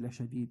عَذَابِي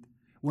لَشَدِيدٌ.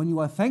 When you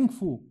are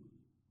thankful,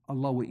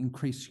 Allah will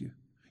increase you.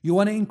 You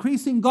want to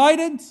increase in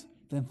guidance?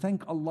 Then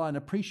thank Allah and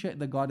appreciate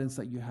the guidance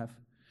that you have.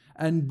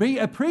 And be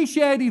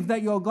appreciative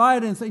that your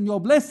guidance and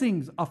your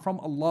blessings are from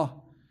Allah.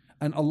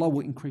 And Allah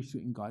will increase you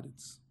in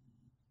guidance.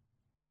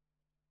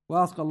 We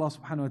ask Allah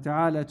subhanahu wa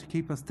ta'ala to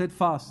keep us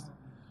steadfast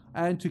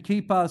and to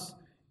keep us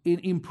in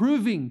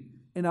improving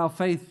in our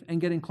faith and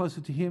getting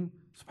closer to Him.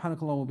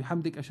 Subhanakallah wa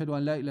bihamdik, ashhadu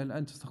an la ilaha illa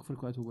anta,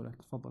 astaghfiruka wa atubu ilaik.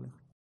 Tafadhal.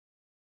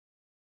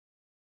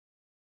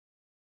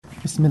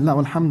 Bismillah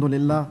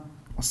walhamdulillah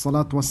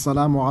wassalatu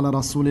wassalamu ala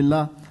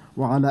rasulillah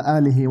wa ala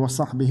alihi wa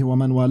sahbihi wa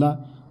man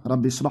wala.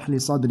 Rabbi ishrah li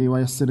sadri wa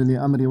yassir li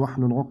amri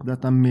wahlul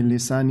uqdatan min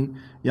lisani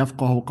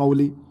yafqahu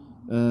qawli.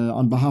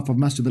 On behalf of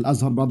Masjid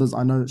Al-Azhar brothers,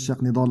 I know Sheikh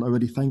Nidal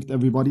already thanked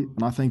everybody,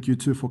 and I thank you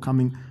too for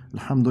coming,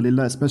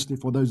 alhamdulillah, especially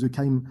for those who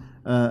came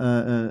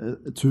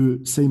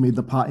to see me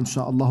the part,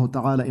 insha'Allah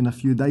ta'ala, in a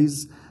few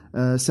days.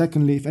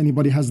 Secondly, if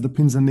anybody has the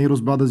pins and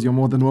needles, brothers, you're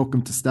more than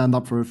welcome to stand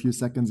up for a few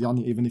seconds,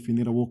 yani, even if you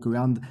need to walk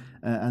around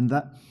and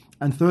that.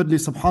 And thirdly,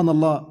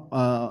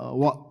 subhanallah,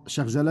 what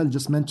Sheikh Jalal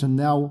just mentioned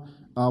now,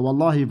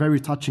 wallahi,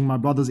 very touching, my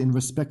brothers, in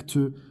respect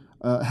to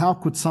how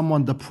could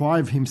someone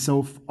deprive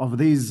himself of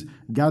these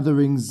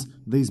gatherings,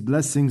 these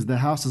blessings, the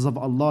houses of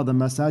Allah, the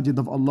masajid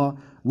of Allah,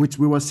 which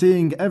we were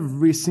seeing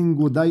every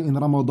single day in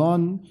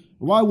Ramadan?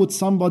 Why would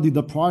somebody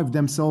deprive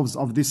themselves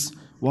of this,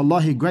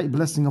 wallahi, great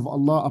blessing of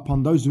Allah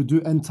upon those who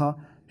do enter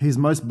His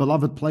most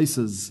beloved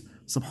places?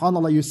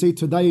 SubhanAllah, you see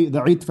today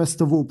the Eid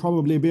festival will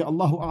probably be,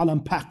 Allahu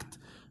A'lam, packed.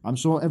 I'm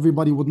sure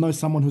everybody would know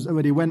someone who's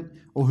already went,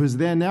 or who's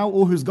there now,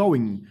 or who's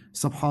going.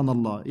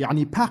 SubhanAllah,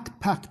 yani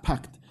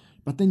packed.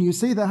 But then you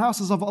see the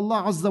houses of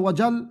Allah Azza wa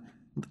Jal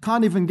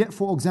can't even get,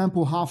 for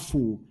example, half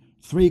full,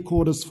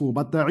 3/4 full.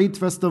 But the Eid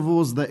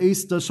festivals, the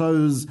Easter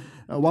shows,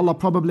 wallah,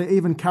 probably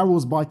even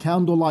carols by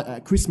candlelight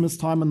at Christmas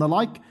time and the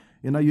like.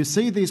 You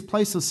see these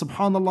places,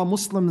 subhanAllah,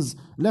 Muslims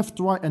left,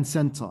 right and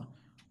center.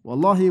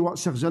 Wallahi, what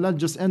Shaykh Jalal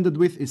just ended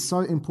with is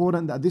so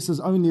important, that this is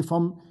only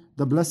from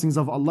the blessings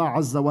of Allah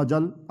Azza wa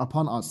Jal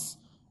upon us.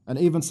 And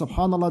even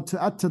subhanAllah,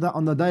 to add to that,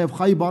 on the day of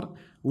Khaybar,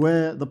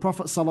 where the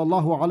Prophet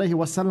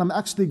ﷺ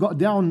actually got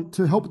down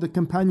to help the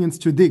companions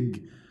to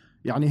dig.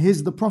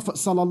 He's the Prophet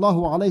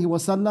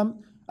ﷺ,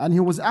 and he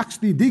was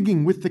actually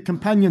digging with the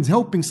companions,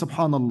 helping,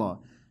 subhanAllah.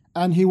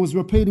 And he was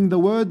repeating the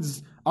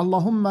words,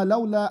 Allahumma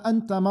lawla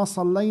anta ma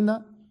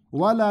sallayna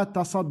wa la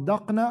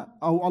tasaddaqna,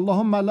 or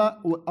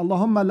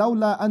Allahumma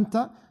lawla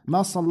anta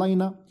ma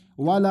sallayna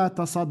wa la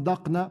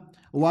tasaddaqna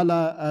wa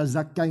la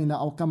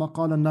zakkayna, or kama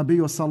qala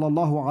an-nabiy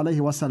sallallahu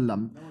alayhi wa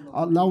sallam.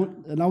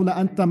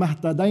 لولا أنت ما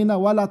اهتدينا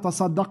ولا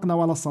تصدقنا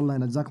ولا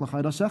صلينا. جزاك الله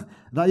خير Shaykh.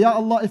 That, Ya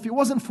Allah, if it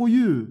wasn't for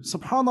you,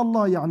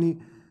 subhanallah,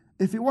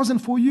 if it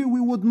wasn't for you,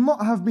 we would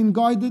not have been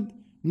guided,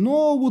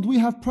 nor would we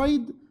have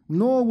prayed,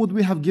 nor would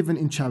we have given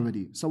in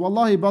charity. So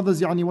wallahi,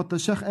 brothers, what the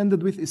Shaykh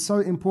ended with is so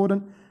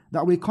important,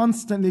 that we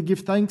constantly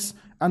give thanks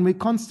and we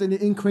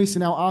constantly increase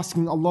in our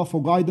asking Allah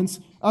for guidance.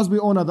 As we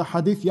honor the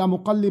hadith, Ya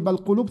muqallib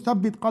al-qulub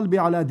thabbit qalbi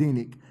ala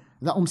dinik.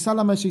 That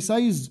Salama, she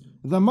says,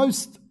 the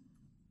most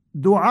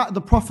dua the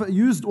Prophet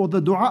used, or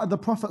the dua the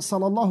Prophet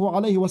sallallahu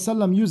alaihi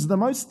wasallam used the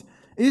most,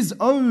 is,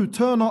 O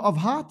turner of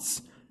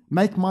hearts,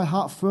 make my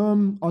heart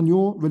firm on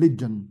your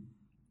religion.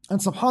 And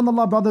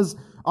subhanallah, brothers,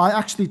 I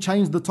actually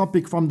changed the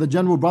topic from the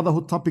general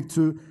brotherhood topic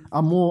to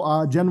a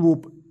more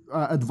general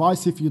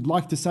advice, if you'd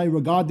like to say,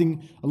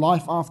 regarding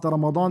life after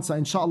Ramadan. So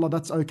inshallah,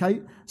 that's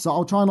okay. So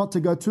I'll try not to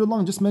go too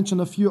long, just mention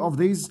a few of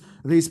these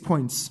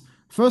points.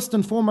 First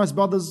and foremost,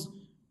 brothers,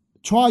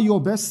 try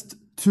your best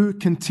to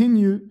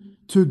continue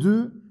to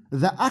do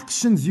the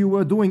actions you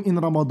were doing in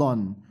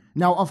Ramadan.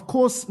 Now, of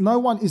course, no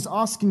one is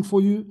asking for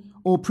you,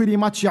 or pretty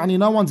much,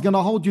 no one's going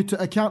to hold you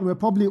to account. We're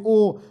probably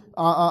all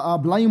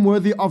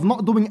blameworthy of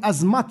not doing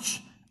as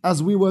much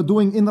as we were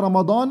doing in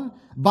Ramadan,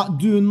 but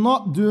do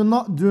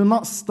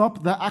not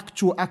stop the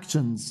actual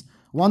actions.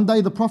 One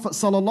day, the Prophet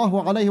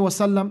sallallahu alaihi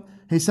wasallam,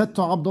 he said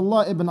to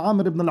Abdullah ibn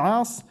Amr ibn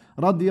al-As,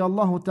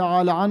 radiyallahu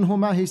ta'ala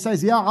anhuma, he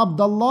says, Ya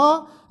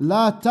Abdullah,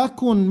 la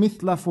takun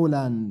mithla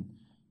fulan,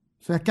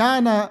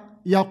 fakana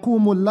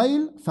يقوم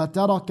الليل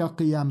فترك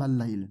قيام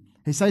الليل.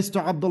 He says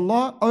to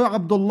Abdullah, Oh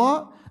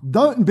Abdullah,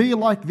 don't be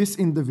like this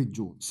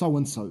individual, so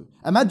and so.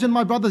 Imagine,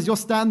 my brothers, you're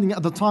standing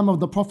at the time of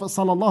the Prophet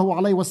sallallahu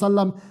alaihi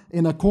wasallam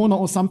in a corner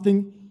or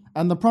something,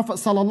 and the Prophet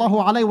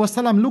sallallahu alaihi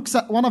wasallam looks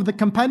at one of the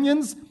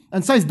companions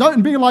and says,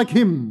 don't be like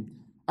him.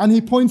 And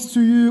he points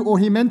to you, or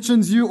he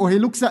mentions you, or he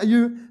looks at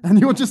you, and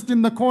you're just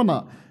in the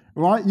corner,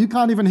 right? You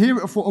can't even hear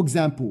it, for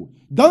example.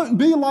 Don't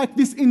be like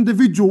this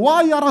individual.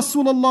 Why, Ya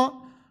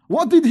Rasulullah?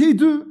 What did he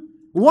do?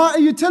 Why are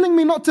you telling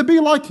me not to be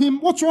like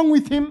him? What's wrong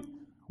with him?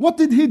 What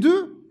did he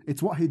do?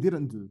 It's what he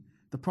didn't do.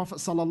 The Prophet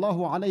sallallahu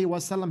alaihi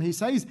wasallam, he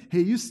says,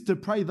 he used to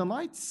pray the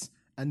nights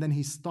and then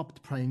he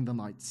stopped praying the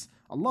nights.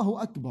 Allahu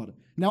Akbar.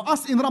 Now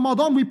us in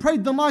Ramadan, we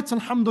prayed the nights,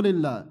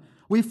 alhamdulillah.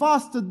 We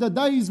fasted the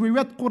days, we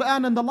read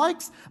Quran and the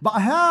likes. But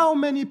how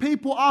many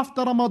people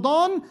after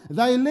Ramadan,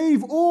 they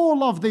leave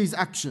all of these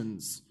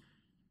actions?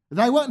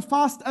 They won't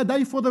fast a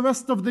day for the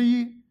rest of the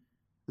year.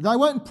 They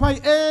won't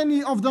pray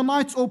any of the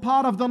nights or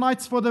part of the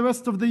nights for the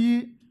rest of the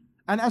year.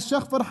 And as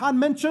Shaykh Farhan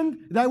mentioned,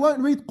 they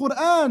won't read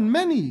Quran,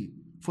 many,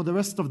 for the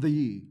rest of the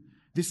year.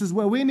 This is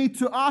where we need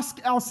to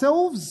ask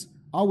ourselves,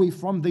 are we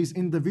from these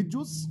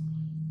individuals?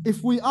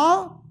 If we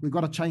are, we've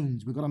got to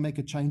change. We've got to make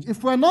a change.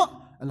 If we're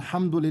not,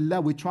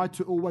 alhamdulillah, we try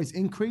to always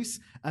increase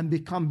and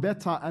become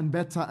better and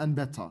better and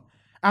better.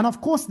 And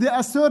of course, there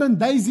are certain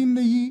days in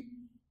the year,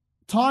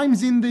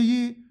 times in the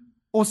year,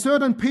 or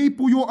certain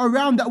people you're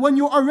around, that when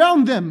you're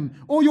around them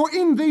or you're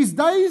in these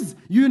days,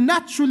 you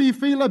naturally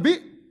feel a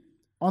bit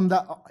on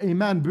that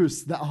iman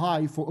boost, that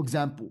high, for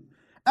example.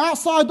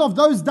 Outside of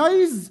those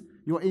days,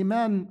 your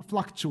iman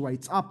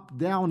fluctuates up,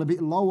 down, a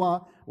bit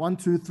lower, 1,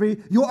 2, 3.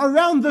 You're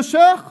around the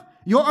shaykh,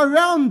 you're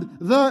around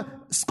the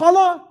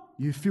scholar,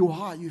 you feel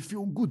high, you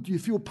feel good, you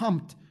feel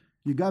pumped.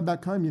 You go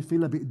back home, you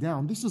feel a bit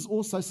down. This is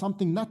also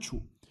something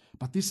natural.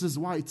 But this is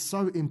why it's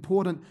so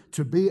important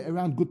to be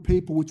around good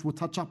people, which we'll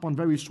touch up on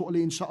very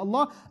shortly,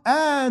 inshallah,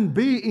 and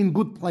be in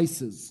good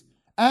places.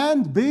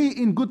 And be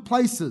in good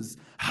places.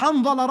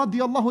 Hanzala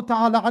radiyallahu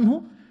ta'ala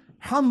anhu,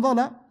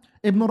 Hanzala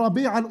ibn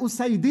Rabi'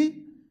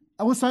 al-Usaydi,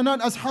 also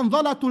known as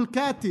Hanzalatul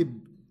Katib,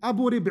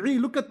 Abu Rib'i,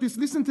 look at this,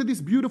 listen to this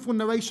beautiful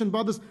narration,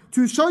 brothers,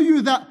 to show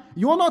you that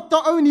you're not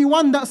the only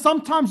one that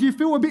sometimes you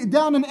feel a bit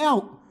down and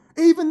out.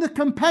 Even the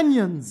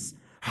companions.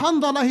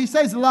 Handala, he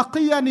says,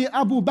 لقيني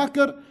أبو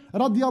بكر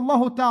رضي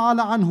الله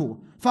تعالى عنه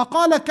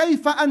فقال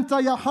كيف أنت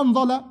يا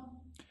حنظلة.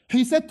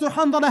 He said to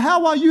Handala,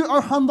 how are you,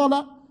 O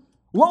Handala?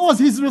 What was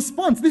his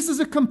response? This is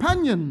a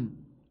companion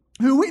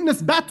who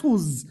witnessed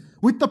battles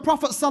with the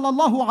Prophet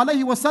sallallahu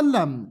alaihi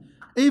wasallam.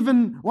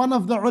 Even one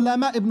of the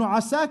ulama, Ibn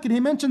Asakir, he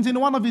mentions in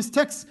one of his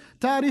texts,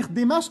 Tarikh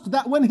Dimashq,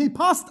 that when he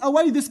passed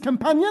away, this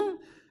companion,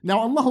 now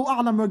Allahu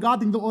A'lam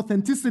regarding the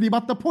authenticity,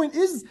 but the point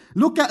is,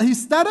 look at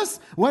his status.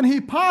 When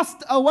he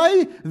passed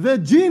away, the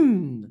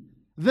jinn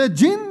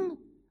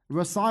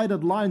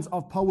recited lines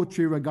of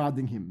poetry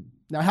regarding him.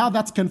 Now how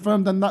that's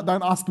confirmed and not,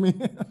 don't ask me.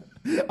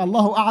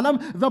 Allahu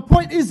A'lam. The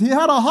point is, he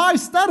had a high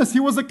status. He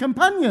was a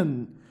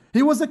companion.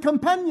 He was a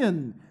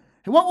companion.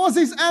 What was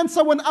his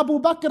answer when Abu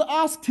Bakr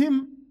asked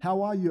him,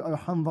 how are you, O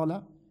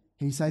Handala?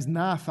 He says,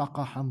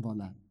 Nafaqa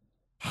Handala.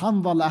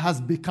 Handala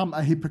has become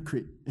a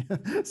hypocrite.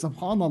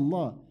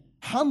 Subhanallah.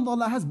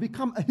 Handala has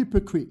become a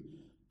hypocrite.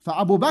 For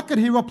Abu Bakr,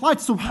 he replied,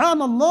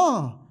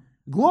 Subhanallah.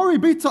 Glory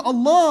be to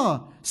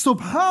Allah.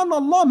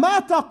 Subhanallah. Ma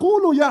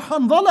taqulu ya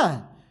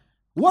Handala.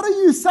 What are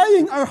you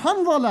saying, O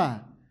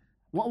Handala?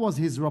 What was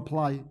his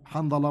reply?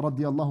 Handala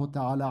radiallahu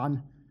ta'ala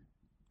anhu.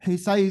 He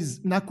says,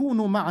 نكون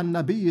مع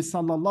النبي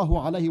صلى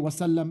الله عليه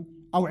وسلم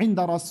أو عند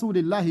رسول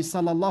الله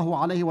صلى الله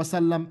عليه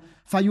وسلم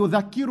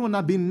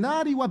فيذكرنا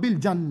بالنار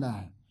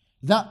وبالجنة.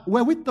 That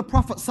we're with the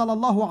Prophet صلى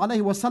الله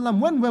عليه وسلم.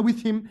 When we're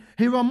with him,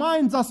 he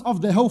reminds us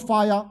of the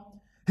hellfire.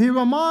 He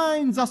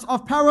reminds us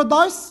of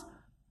paradise.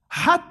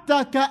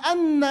 حتى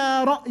كأن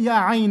رأي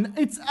عين.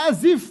 It's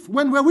as if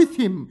when we're with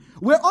him,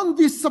 we're on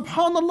this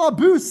subhanallah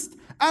boost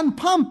and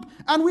pump,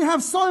 and we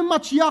have so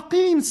much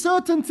yaqeen,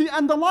 certainty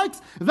and the likes,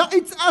 that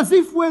it's as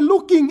if we're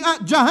looking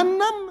at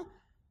Jahannam,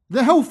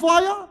 the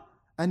hellfire,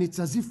 and it's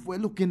as if we're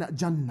looking at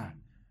Jannah,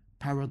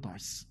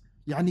 paradise.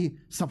 Yani,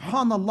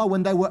 subhanallah,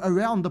 when they were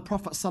around the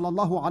Prophet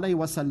sallallahu alaihi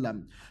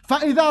wasallam,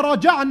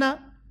 فَإِذَا رَجَعْنَا,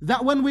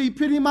 that when we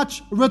pretty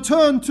much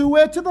return to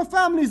where? To the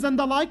families and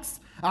the likes,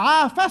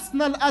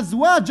 عَافَسْنَا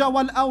الْأَزْوَاجَ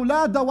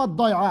وَالْأَوْلَادَ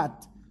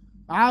وَالضَّيْعَاتِ.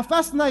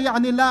 عَافَسْنَا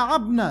يعني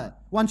لَعَبْنَا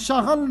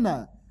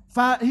وَانْشَغَلْنَا.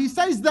 He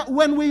says that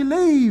when we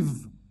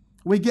leave,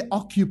 we get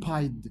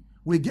occupied.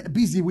 We get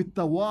busy with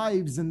the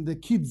wives and the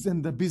kids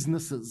and the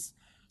businesses.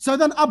 So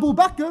then Abu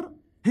Bakr,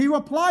 he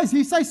replies,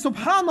 he says,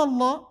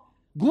 Subhanallah,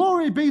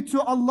 glory be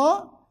to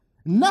Allah.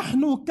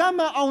 نحن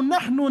كما أو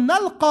نحن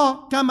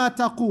نلقى كما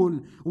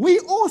تقول. We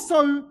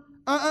also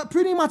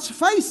pretty much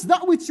face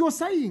that which you're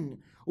saying.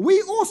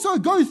 We also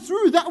go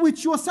through that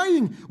which you're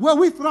saying. We're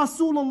with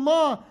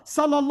Rasulullah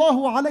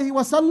sallallahu alayhi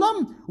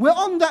wasallam. We're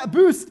on that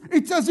boost.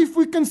 It's as if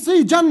we can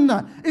see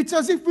Jannah. It's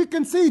as if we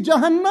can see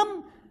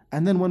Jahannam.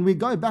 And then when we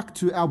go back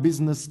to our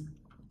businesses,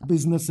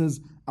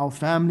 our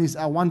families,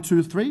 our 1,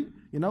 2, 3,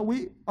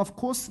 we, of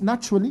course,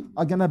 naturally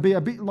are going to be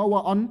a bit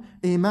lower on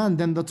Iman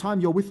than the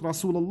time you're with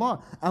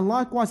Rasulullah. And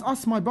likewise,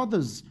 us, my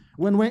brothers,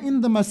 when we're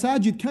in the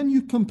masajid, can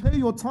you compare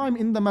your time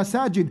in the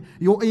masajid,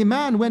 your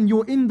iman when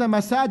you're in the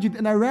masajid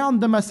and around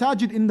the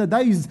masajid in the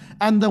days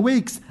and the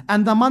weeks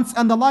and the months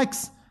and the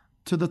likes,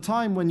 to the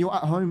time when you're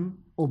at home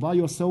or by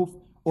yourself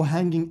or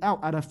hanging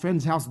out at a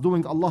friend's house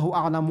doing Allahu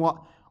A'lam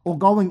what, or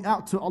going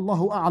out to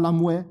Allahu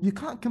A'lam where? You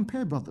can't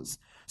compare, brothers.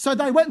 So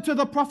they went to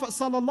the Prophet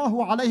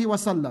sallallahu alaihi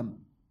wasallam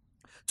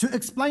to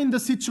explain the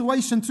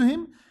situation to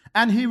him.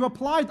 And he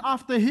replied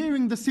after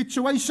hearing the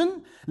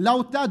situation,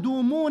 لو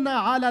تدومون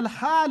على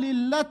الحال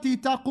التي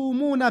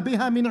تقومون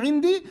بها من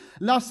عندي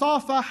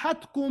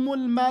لصافحتكم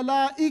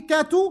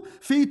الملائكة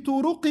في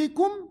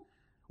طرقكم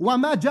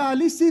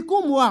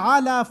ومجالسكم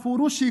وعلى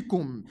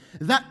فرشكم.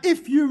 That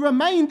if you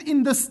remained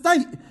in the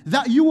state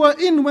that you were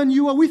in when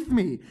you were with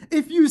me,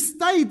 if you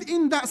stayed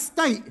in that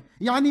state,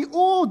 yani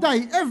all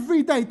day,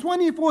 every day,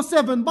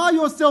 24/7 by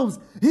yourselves,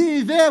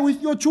 here, there with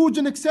your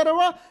children,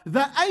 etc.,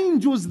 the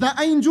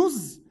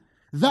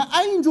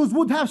angels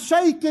would have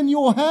shaken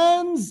your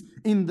hands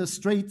in the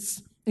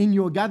streets, in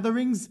your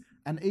gatherings,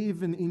 and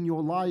even in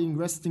your lying,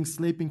 resting,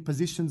 sleeping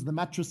positions, the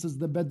mattresses,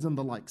 the beds and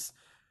the likes.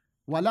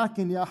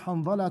 ولكن يا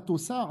حنظلة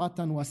ساعة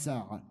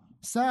وساعة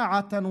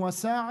ساعة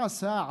وساعة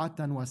ساعة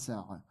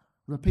وساعة.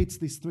 Repeats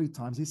this 3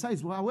 times. He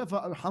says, well,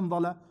 however, O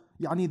Handala,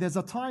 there's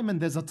a time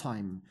and there's a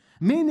time.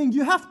 Meaning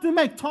you have to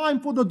make time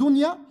for the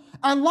dunya,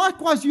 and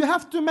likewise you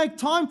have to make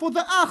time for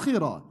the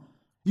akhirah.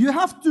 You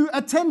have to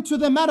attend to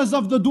the matters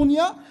of the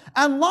dunya,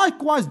 and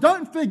likewise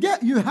don't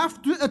forget you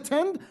have to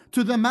attend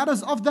to the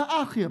matters of the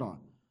akhirah.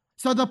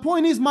 So the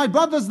point is, my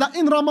brothers, that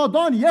in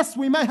Ramadan, yes,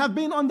 we may have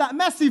been on that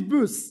massive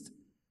boost,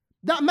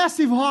 that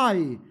massive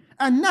high,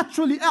 and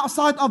naturally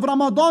outside of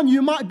Ramadan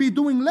you might be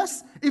doing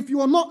less. If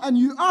you are not and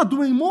you are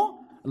doing more,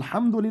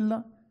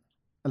 alhamdulillah,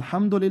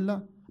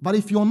 alhamdulillah. But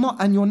if you're not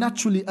and you're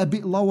naturally a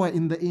bit lower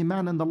in the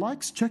iman and the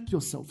likes, check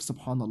yourself,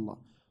 subhanallah.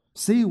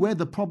 See where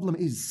the problem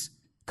is.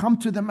 Come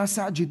to the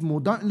masajid more.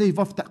 Don't leave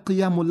off the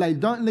qiyamul layl.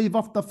 Don't leave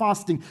off the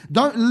fasting.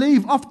 Don't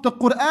leave off the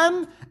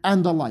Quran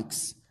and the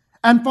likes.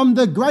 And from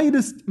the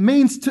greatest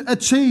means to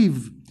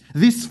achieve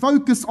this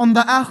focus on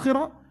the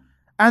akhirah,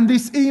 and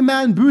this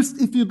iman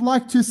boost, if you'd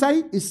like to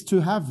say, is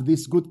to have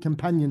this good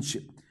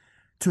companionship.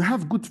 To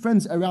have good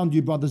friends around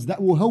you, brothers,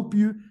 that will help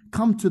you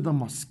come to the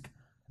mosque.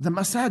 The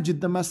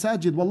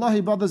masajid.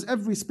 Wallahi, brothers,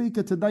 every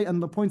speaker today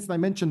and the points they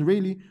mentioned,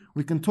 really,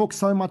 we can talk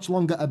so much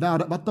longer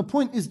about it. But the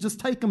point is just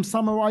take them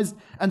summarized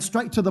and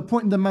straight to the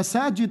point. The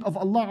masajid of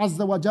Allah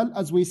Azza wa Jal,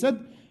 as we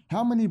said,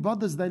 how many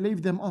brothers they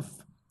leave them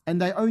off?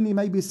 And they only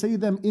maybe see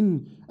them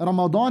in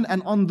Ramadan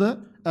and on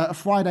the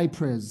Friday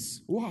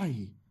prayers.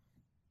 Why?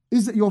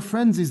 Is it your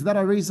friends? Is that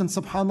a reason,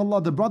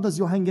 subhanAllah, the brothers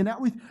you're hanging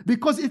out with?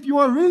 Because if you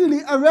are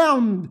really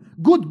around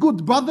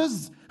good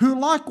brothers who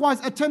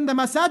likewise attend the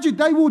masajid,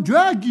 they will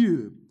drag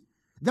you.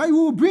 They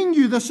will bring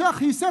you. The Shaykh,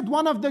 he said,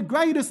 one of the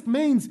greatest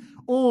means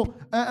or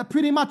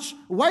pretty much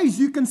ways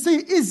you can see,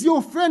 is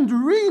your friend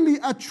really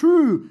a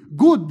true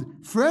good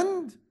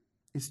friend?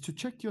 Is to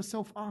check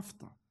yourself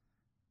after.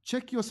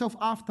 Check yourself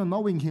after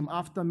knowing him,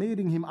 after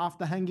meeting him,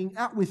 after hanging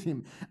out with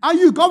him. Are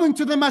you going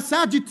to the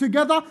masajid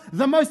together,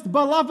 the most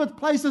beloved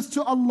places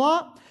to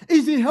Allah?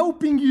 Is he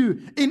helping you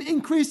in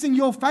increasing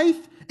your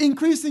faith,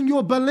 increasing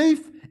your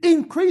belief,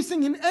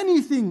 increasing in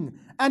anything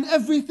and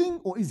everything?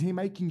 Or is he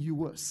making you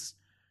worse?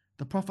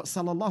 The Prophet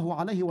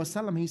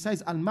ﷺ, he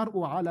says, Al-mar'u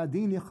ala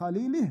dini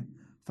khalilih,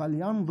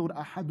 falyanzur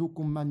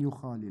ahadukum man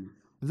yukhalil.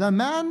 The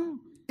man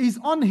is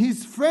on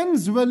his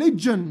friend's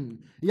religion,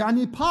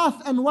 yani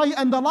path and way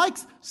and the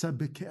likes. So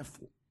be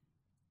careful.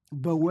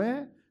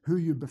 Beware who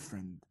you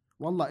befriend.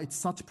 Wallah, it's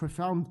such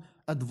profound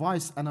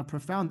advice and a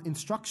profound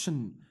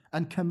instruction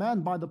and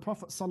command by the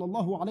Prophet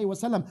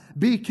ﷺ.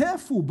 Be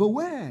careful,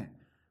 beware.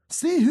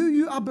 See who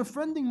you are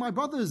befriending, my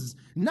brothers.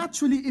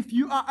 Naturally, if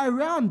you are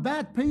around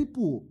bad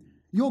people,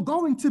 you're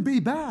going to be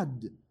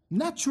bad.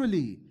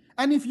 Naturally.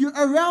 And if you're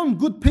around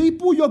good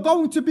people, you're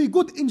going to be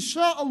good,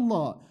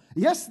 inshaAllah.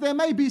 Yes, there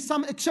may be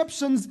some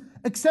exceptions,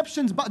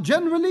 but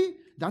generally,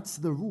 that's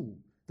the rule.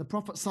 The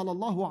Prophet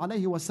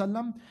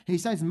ﷺ, he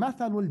says, مَثَلُ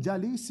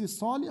الْجَلِيسِ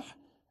الصَّالِحِ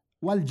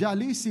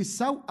وَالْجَلِيسِ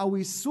السَّوْءِ أَوِ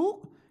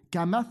السُّوءِ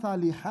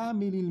كَمَثَلِ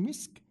حَامِلِ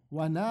الْمِسْكِ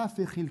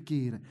وَنَافِخِ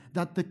الْكِيرِ.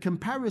 That the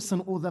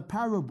comparison or the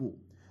parable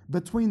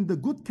between the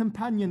good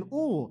companion,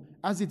 or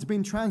as it's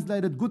been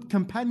translated, good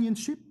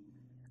companionship,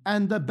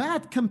 and the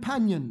bad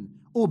companion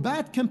or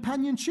bad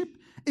companionship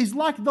is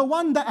like the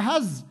one that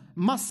has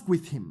musk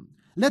with him.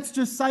 Let's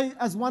just say,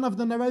 as one of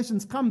the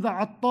narrations come, the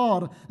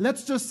attar,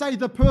 let's just say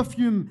the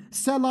perfume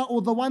seller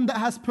or the one that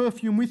has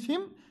perfume with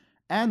him,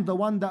 and the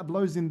one that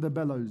blows in the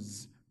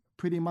bellows,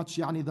 pretty much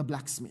yani the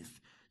blacksmith.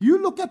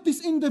 You look at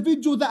this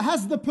individual that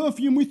has the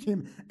perfume with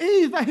him,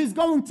 either he's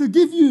going to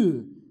give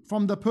you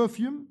from the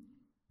perfume,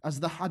 as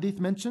the hadith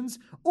mentions,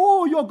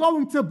 or you're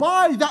going to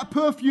buy that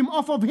perfume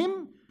off of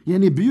him,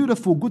 yani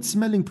beautiful, good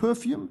smelling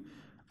perfume,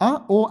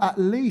 or at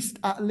least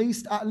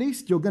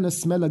you're going to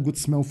smell a good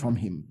smell from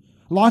him.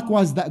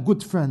 Likewise, that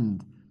good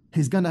friend,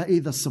 he's going to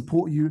either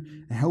support you,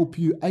 help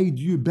you, aid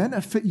you,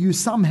 benefit you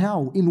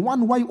somehow in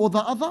one way or the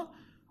other,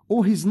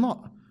 or he's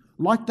not.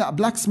 Like that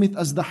blacksmith,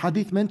 as the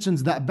hadith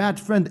mentions, that bad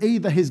friend,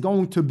 either he's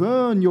going to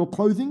burn your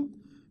clothing,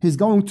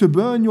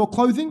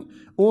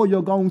 or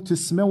you're going to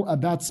smell a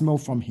bad smell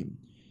from him.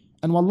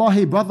 And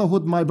wallahi,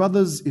 brotherhood, my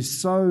brothers, is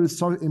so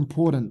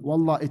important.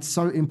 Wallah, it's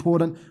so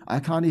important.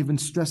 I can't even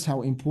stress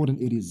how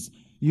important it is.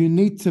 You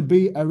need to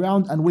be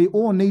around, and we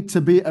all need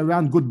to be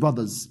around good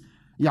brothers.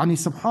 Yani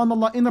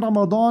subhanallah, in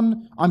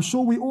Ramadan, I'm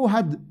sure we all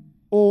had,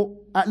 or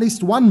at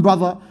least one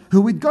brother who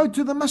we'd go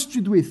to the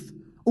masjid with,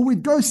 or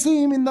we'd go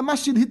see him in the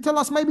masjid. He'd tell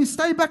us, maybe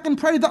stay back and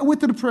pray that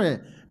witr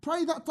prayer.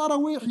 Pray that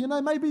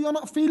taraweeh, maybe you're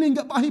not feeling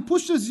it, but he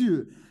pushes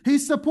you. He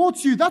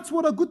supports you. That's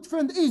what a good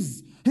friend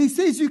is. He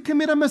sees you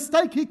commit a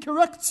mistake, he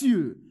corrects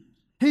you.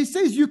 He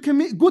sees you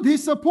commit good, he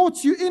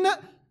supports you in it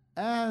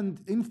and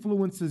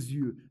influences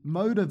you,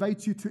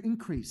 motivates you to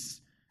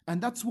increase.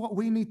 And that's what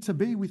we need to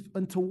be with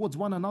and towards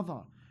one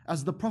another.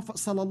 As the Prophet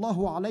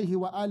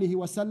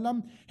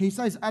ﷺ, he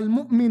says,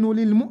 Al-mu'minu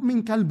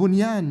lil-mu'min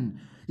kal-bunyan,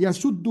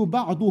 yashuddu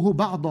ba'duhu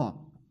ba'da.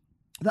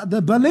 That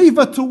the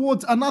believer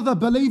towards another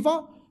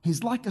believer,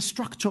 he's like a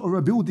structure or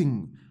a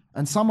building.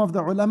 And some of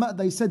the ulama,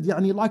 they said,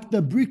 like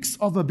the bricks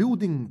of a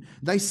building.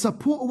 They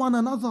support one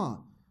another.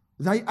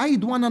 They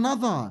aid one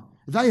another.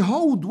 They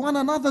hold one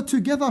another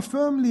together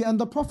firmly. And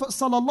the Prophet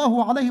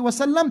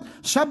ﷺ,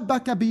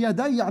 shabbaka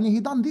biyaday, he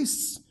done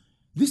this.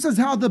 This is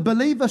how the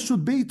believer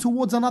should be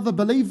towards another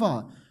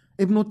believer.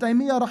 Ibn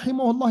Taymiyyah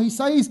rahimahullah, he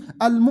says,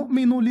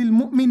 Al-mu'minu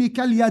lil-mu'mini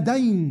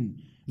kal-yadayn.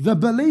 The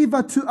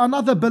believer to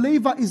another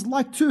believer is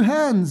like two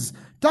hands.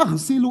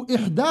 تغسل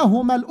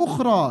إحداهما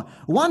الأخرى.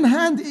 One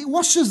hand, it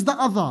washes the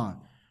other.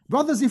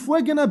 Brothers, if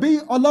we're going to be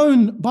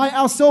alone by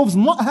ourselves,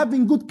 not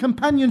having good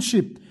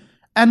companionship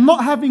and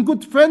not having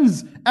good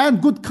friends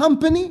and good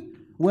company,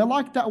 we're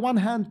like that one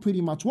hand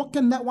pretty much. What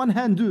can that one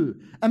hand do?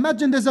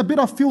 Imagine there's a bit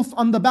of filth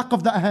on the back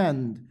of that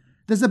hand.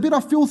 There's a bit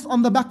of filth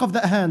on the back of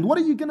that hand. What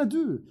are you going to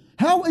do?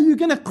 How are you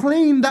going to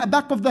clean that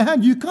back of the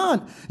hand? You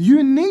can't.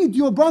 You need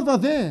your brother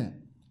there.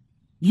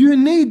 You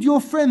need your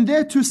friend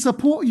there to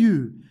support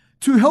you,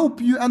 to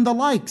help you and the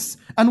likes.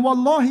 And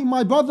wallahi,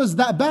 my brothers,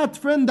 that bad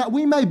friend that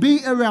we may be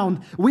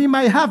around, we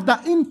may have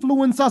that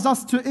influences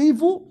us to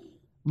evil,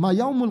 Ma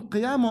yawmul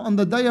qiyamah, on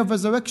the day of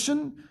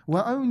resurrection,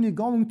 we're only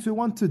going to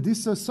want to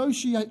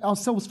disassociate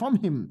ourselves from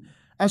him.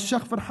 As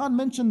Shaykh Farhan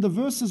mentioned the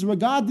verses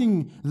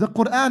regarding the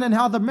Quran and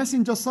how the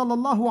Messenger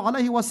sallallahu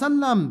alaihi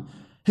wasallam,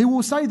 he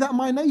will say that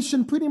my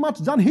nation pretty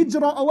much done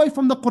hijrah away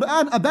from the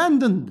Quran,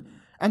 abandoned.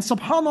 And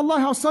subhanallah,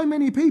 how so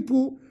many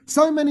people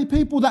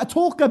that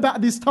talk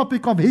about this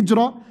topic of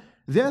hijrah,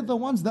 they're the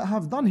ones that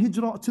have done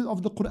hijrah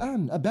of the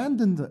Quran,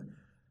 abandoned it.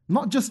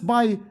 Not just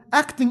by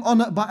acting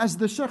on it, but as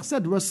the Shaykh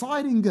said,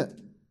 reciting it.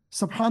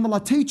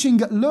 Subhanallah, teaching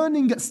it,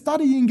 learning it,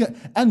 studying it,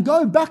 and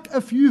go back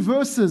a few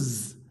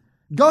verses.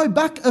 Go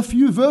back a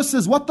few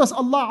verses. What does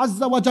Allah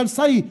Azza wa Jal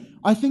say?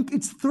 I think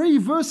it's 3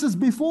 verses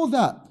before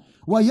that.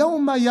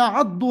 وَيَوْمَ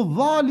يَعَضُّ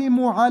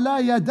الظَّالِمُ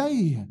عَلَى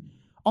يَدَيْهِ.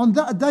 On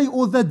that day,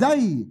 or the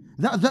day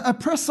that the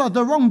oppressor,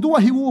 the wrongdoer,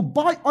 he will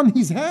bite on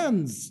his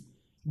hands.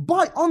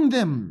 Bite on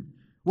them.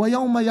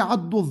 وَيَوْمَ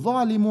يَعَضُّ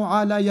الظَّالِمُ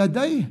عَلَى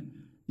يَدَيْهِ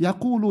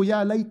يَقُولُ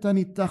يَا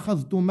لَيْتَنِي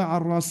اتَّخَذْتُ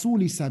مَعَ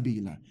الرَّسُولِ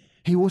سَبِيلًا.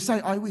 He will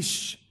say, I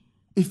wish,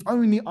 if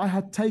only I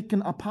had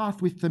taken a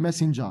path with the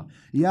messenger.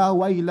 Ya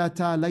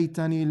waylata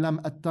laytani lam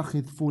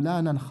attakhidh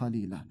fulanan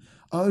khalila.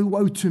 Oh,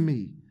 woe to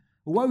me.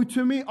 Woe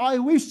to me, I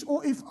wish,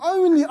 or if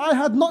only I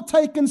had not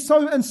taken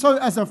so and so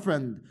as a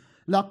friend.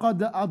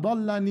 لَقَدْ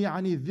أَضَلَّنِي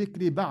عَنِ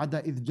الذِّكْرِ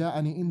بَعْدَ إِذْ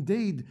جَاءَنِي.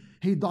 Indeed,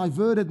 he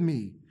diverted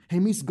me. He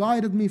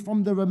misguided me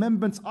from the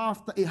remembrance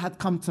after it had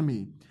come to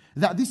me.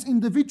 That this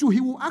individual,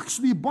 he will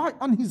actually bite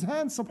on his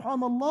hand,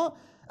 subhanallah,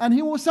 and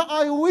he will say,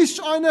 I wish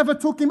I never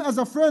took him as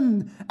a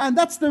friend. And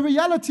that's the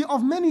reality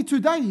of many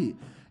today.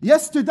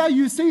 Yes, today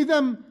you see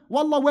them,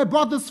 wallah, we're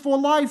brothers for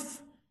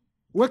life.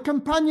 We're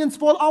companions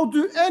for, I'll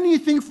do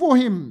anything for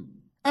him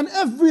and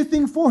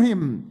everything for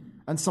him.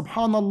 And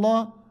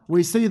subhanallah,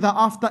 we see that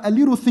after a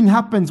little thing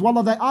happens,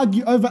 wallah, they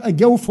argue over a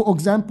girl, for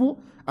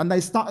example, and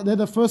they're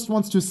the first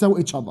ones to sell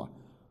each other.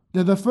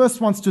 They're the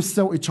first ones to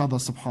sell each other,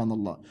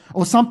 subhanallah.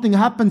 Or something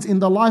happens in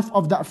the life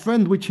of that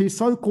friend which he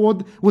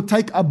so-called would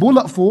take a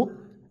bullet for,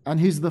 and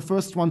he's the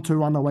first one to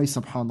run away,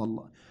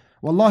 subhanallah.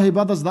 Wallahi,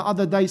 brothers, the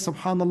other day,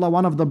 subhanallah,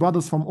 one of the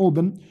brothers from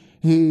Auburn,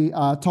 he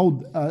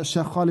told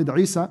Shaykh Khalid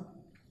Isa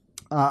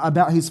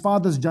about his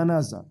father's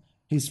janazah.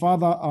 His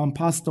father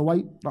passed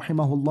away,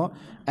 rahimahullah,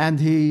 and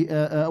he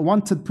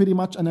wanted pretty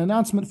much an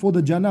announcement for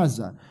the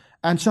janazah.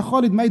 And Shaykh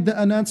Khalid made the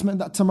announcement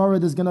that tomorrow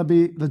there's going to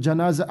be the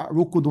janazah at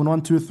Rukud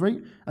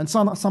 123. And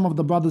some of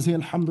the brothers here,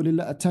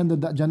 alhamdulillah,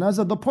 attended that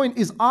janazah. The point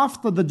is,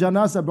 after the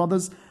janazah,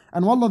 brothers,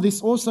 and wallah,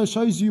 this also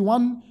shows you,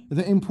 1,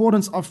 the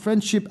importance of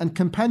friendship and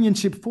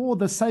companionship for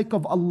the sake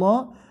of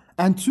Allah.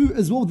 And 2,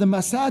 as well, the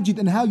masajid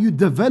and how you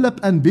develop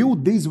and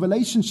build these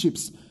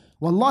relationships.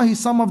 Wallahi,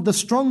 some of the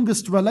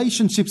strongest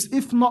relationships,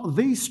 if not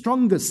the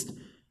strongest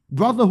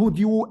brotherhood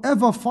you will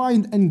ever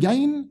find and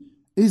gain,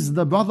 is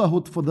the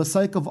brotherhood for the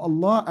sake of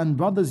Allah and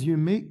brothers you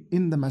meet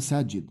in the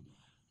masajid.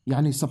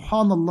 Yani,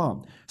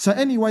 subhanallah. So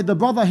anyway, the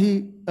brother,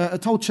 he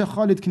told Shaykh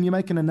Khalid, can you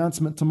make an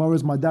announcement? Tomorrow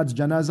is my dad's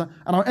janazah.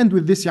 And I'll end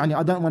with this, yani,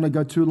 I don't want to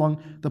go too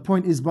long. The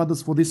point is,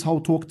 brothers, for this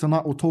whole talk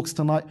tonight, or talks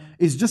tonight,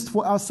 is just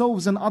for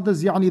ourselves and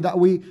others, yani, that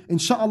we,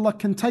 inshallah,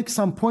 can take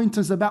some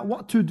pointers about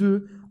what to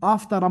do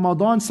after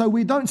Ramadan, so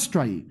we don't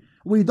stray.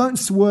 We don't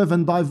swerve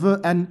and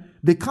divert and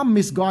become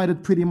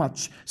misguided pretty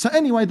much. So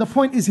anyway, the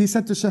point is, he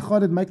said to Shaykh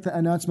Khalid, make the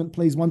announcement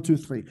please, 1, 2,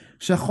 3.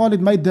 Shaykh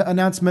Khalid made the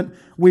announcement.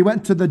 We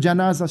went to the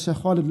janazah.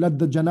 Shaykh Khalid led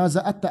the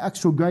janazah at the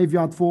actual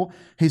graveyard for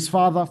his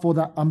father, for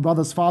that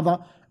brother's father.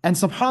 And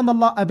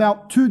subhanallah,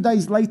 about 2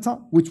 days later,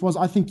 which was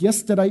I think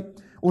yesterday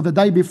or the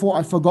day before,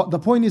 I forgot. The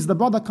point is, the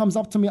brother comes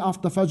up to me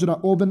after Fajr at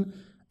Auburn,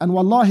 and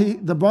wallahi,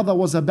 the brother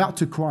was about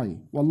to cry.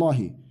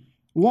 Wallahi.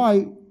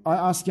 Why? I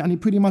asked, yani,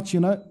 pretty much,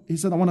 he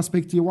said, I want to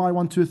speak to you. Why?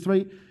 1, 2,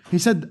 3. He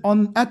said,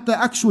 at the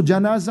actual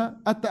janazah,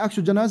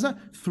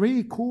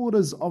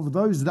 3/4 of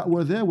those that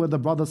were there were the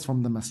brothers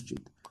from the masjid.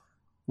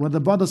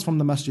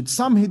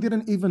 Some he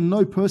didn't even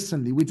know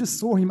personally. We just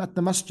saw him at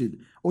the masjid.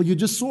 Or you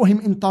just saw him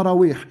in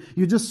Taraweeh.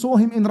 You just saw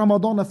him in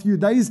Ramadan a few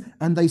days,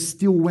 and they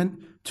still went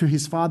to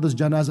his father's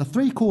janazah.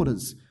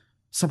 3/4.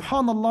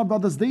 Subhanallah,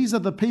 brothers, these are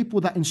the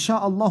people that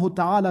insha'Allah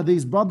ta'ala,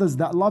 these brothers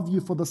that love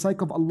you for the sake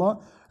of Allah,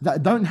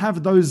 that don't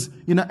have those,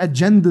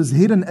 agendas,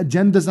 hidden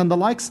agendas and the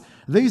likes.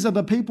 These are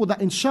the people that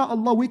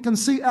insha'Allah we can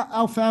see at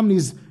our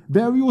families'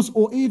 burials,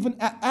 or even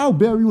at our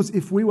burials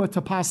if we were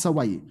to pass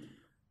away.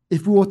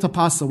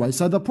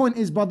 So the point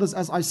is, brothers,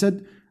 as I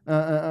said,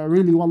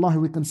 really, wallahi,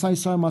 we can say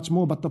so much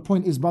more, but the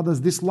point is, brothers,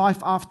 this life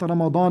after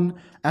Ramadan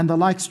and the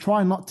likes,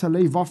 try not to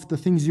leave off the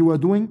things you were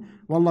doing.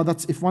 Wallah,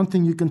 that's if one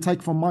thing you can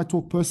take from my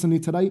talk personally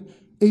today,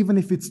 even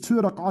if it's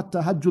 2 rak'at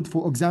tahajjud,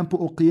 for example,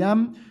 or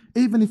qiyam,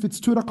 even if it's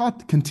 2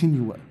 rak'at,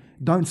 continue it.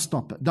 Don't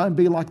stop it. Don't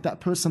be like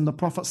that person, the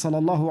Prophet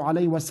sallallahu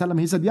alaihi wasallam.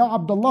 He said, Ya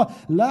Abdullah,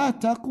 la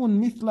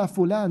taqun mithla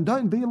fulan.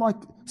 Don't be like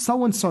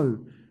so and so.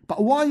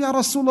 But why, Ya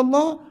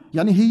Rasulullah?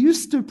 Yani, he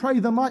used to pray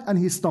the night and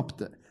he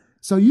stopped it.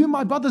 So you,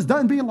 my brothers,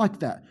 don't be like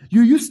that.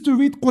 You used to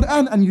read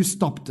Quran and you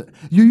stopped it.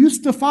 You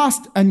used to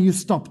fast and you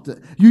stopped it.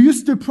 You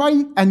used to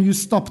pray and you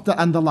stopped it,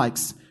 and the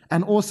likes.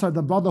 And also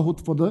the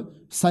brotherhood for the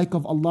sake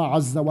of Allah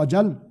Azza wa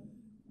Jal.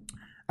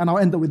 And I'll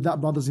end it with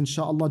that, brothers,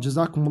 inshallah.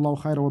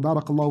 Jazakumullahu khaira wa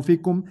barakallahu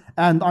fikum.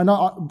 And I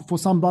know for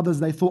some brothers,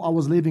 they thought I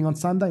was leaving on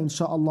Sunday.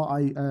 Inshallah,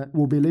 I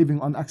will be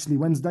leaving on actually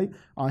Wednesday.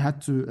 I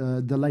had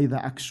to delay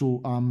the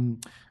actual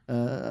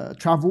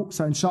travel.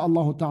 So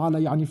inshallah ta'ala,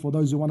 yani for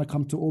those who want to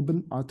come to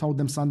Auburn, I told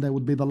them Sunday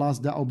would be the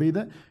last day I'll be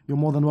there. You're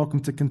more than welcome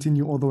to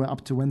continue all the way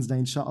up to Wednesday,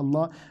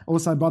 inshallah.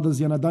 Also, brothers,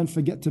 don't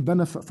forget to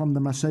benefit from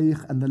the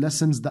mashayikh and the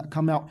lessons that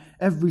come out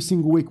every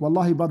single week.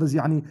 Wallahi, brothers,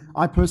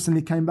 I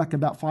personally came back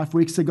about 5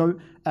 weeks ago,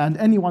 and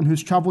anyone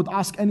who's traveled,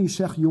 ask any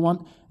sheikh you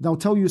want, they'll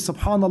tell you,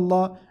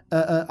 subhanallah,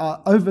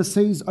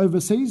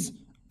 overseas,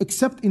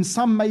 except in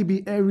some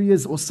maybe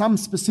areas or some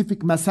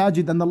specific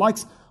masajid and the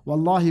likes.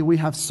 Wallahi, we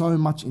have so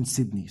much in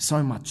Sydney,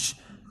 so much.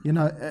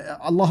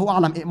 Allahu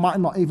A'lam, it might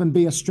not even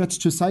be a stretch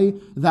to say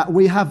that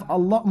we have a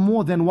lot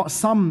more than what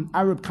some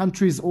Arab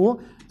countries or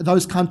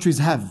those countries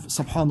have,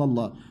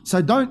 subhanallah. So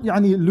don't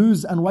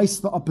lose and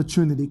waste the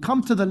opportunity.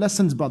 Come to the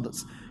lessons,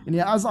 brothers. And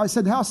as I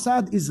said, how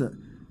sad is it?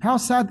 How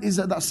sad is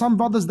it that some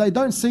brothers, they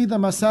don't see the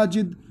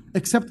masajid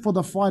except for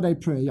the Friday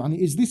prayer?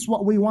 Is this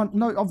what we want?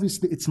 No,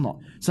 obviously it's not.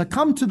 So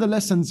come to the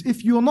lessons.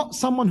 If you're not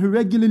someone who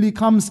regularly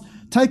comes,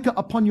 take it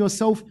upon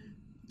yourself.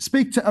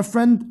 Speak to a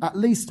friend at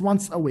least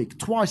once a week,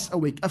 twice a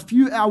week, a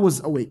few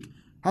hours a week.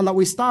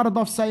 We started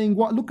off saying,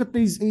 look at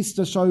these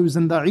Easter shows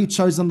and the Eid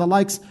shows and the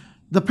likes.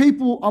 The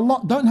people a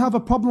lot don't have a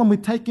problem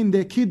with taking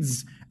their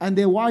kids and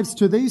their wives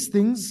to these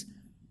things.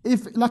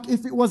 If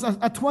it was a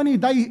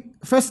 20-day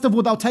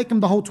festival, they'll take them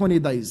the whole 20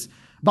 days.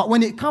 But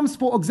when it comes,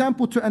 for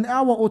example, to an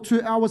hour or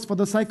 2 hours for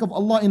the sake of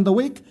Allah in the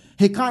week,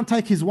 he can't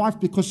take his wife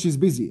because she's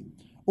busy.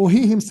 Or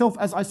he himself,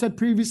 as I said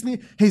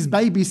previously, he's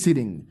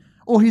babysitting.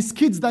 Or his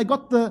kids, they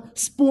got the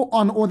sport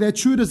on, or their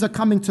tutors are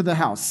coming to the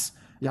house.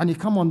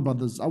 Come on,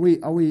 brothers. Are we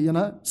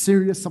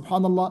serious,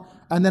 subhanallah?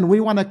 And then we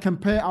want to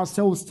compare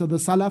ourselves to the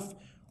Salaf,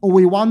 or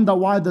we wonder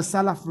why the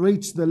Salaf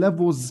reached the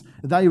levels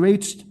they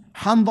reached.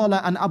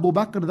 Handala and Abu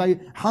Bakr,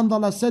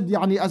 Handala said,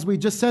 as we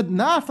just said,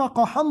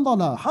 nafaqa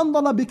Handala.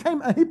 Handala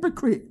became a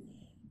hypocrite.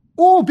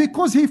 Or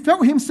because he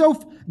felt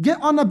himself get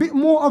on a bit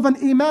more of an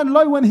iman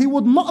low when he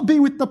would not be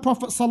with the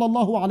Prophet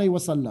sallallahu alaihi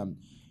wasallam.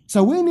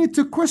 So we need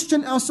to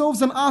question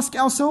ourselves and ask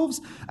ourselves,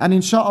 and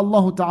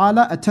insha'Allah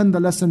ta'ala attend the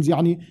lessons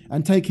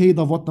and take heed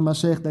of what the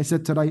mashayikh they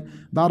said today.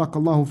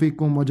 Barakallahu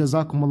feekum wa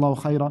jazakumullahu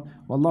khayra.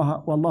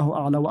 Wallahu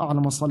a'la wa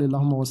a'lam wa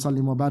sallallahu wa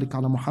sallim wa barik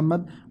ala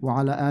Muhammad wa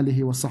ala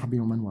alihi wa sahbihi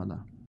wa man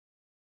wala.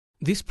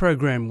 This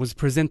program was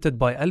presented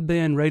by Al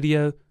Bayan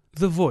Radio,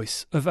 the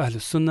voice of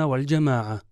Ahlus Sunnah wal Jama'ah.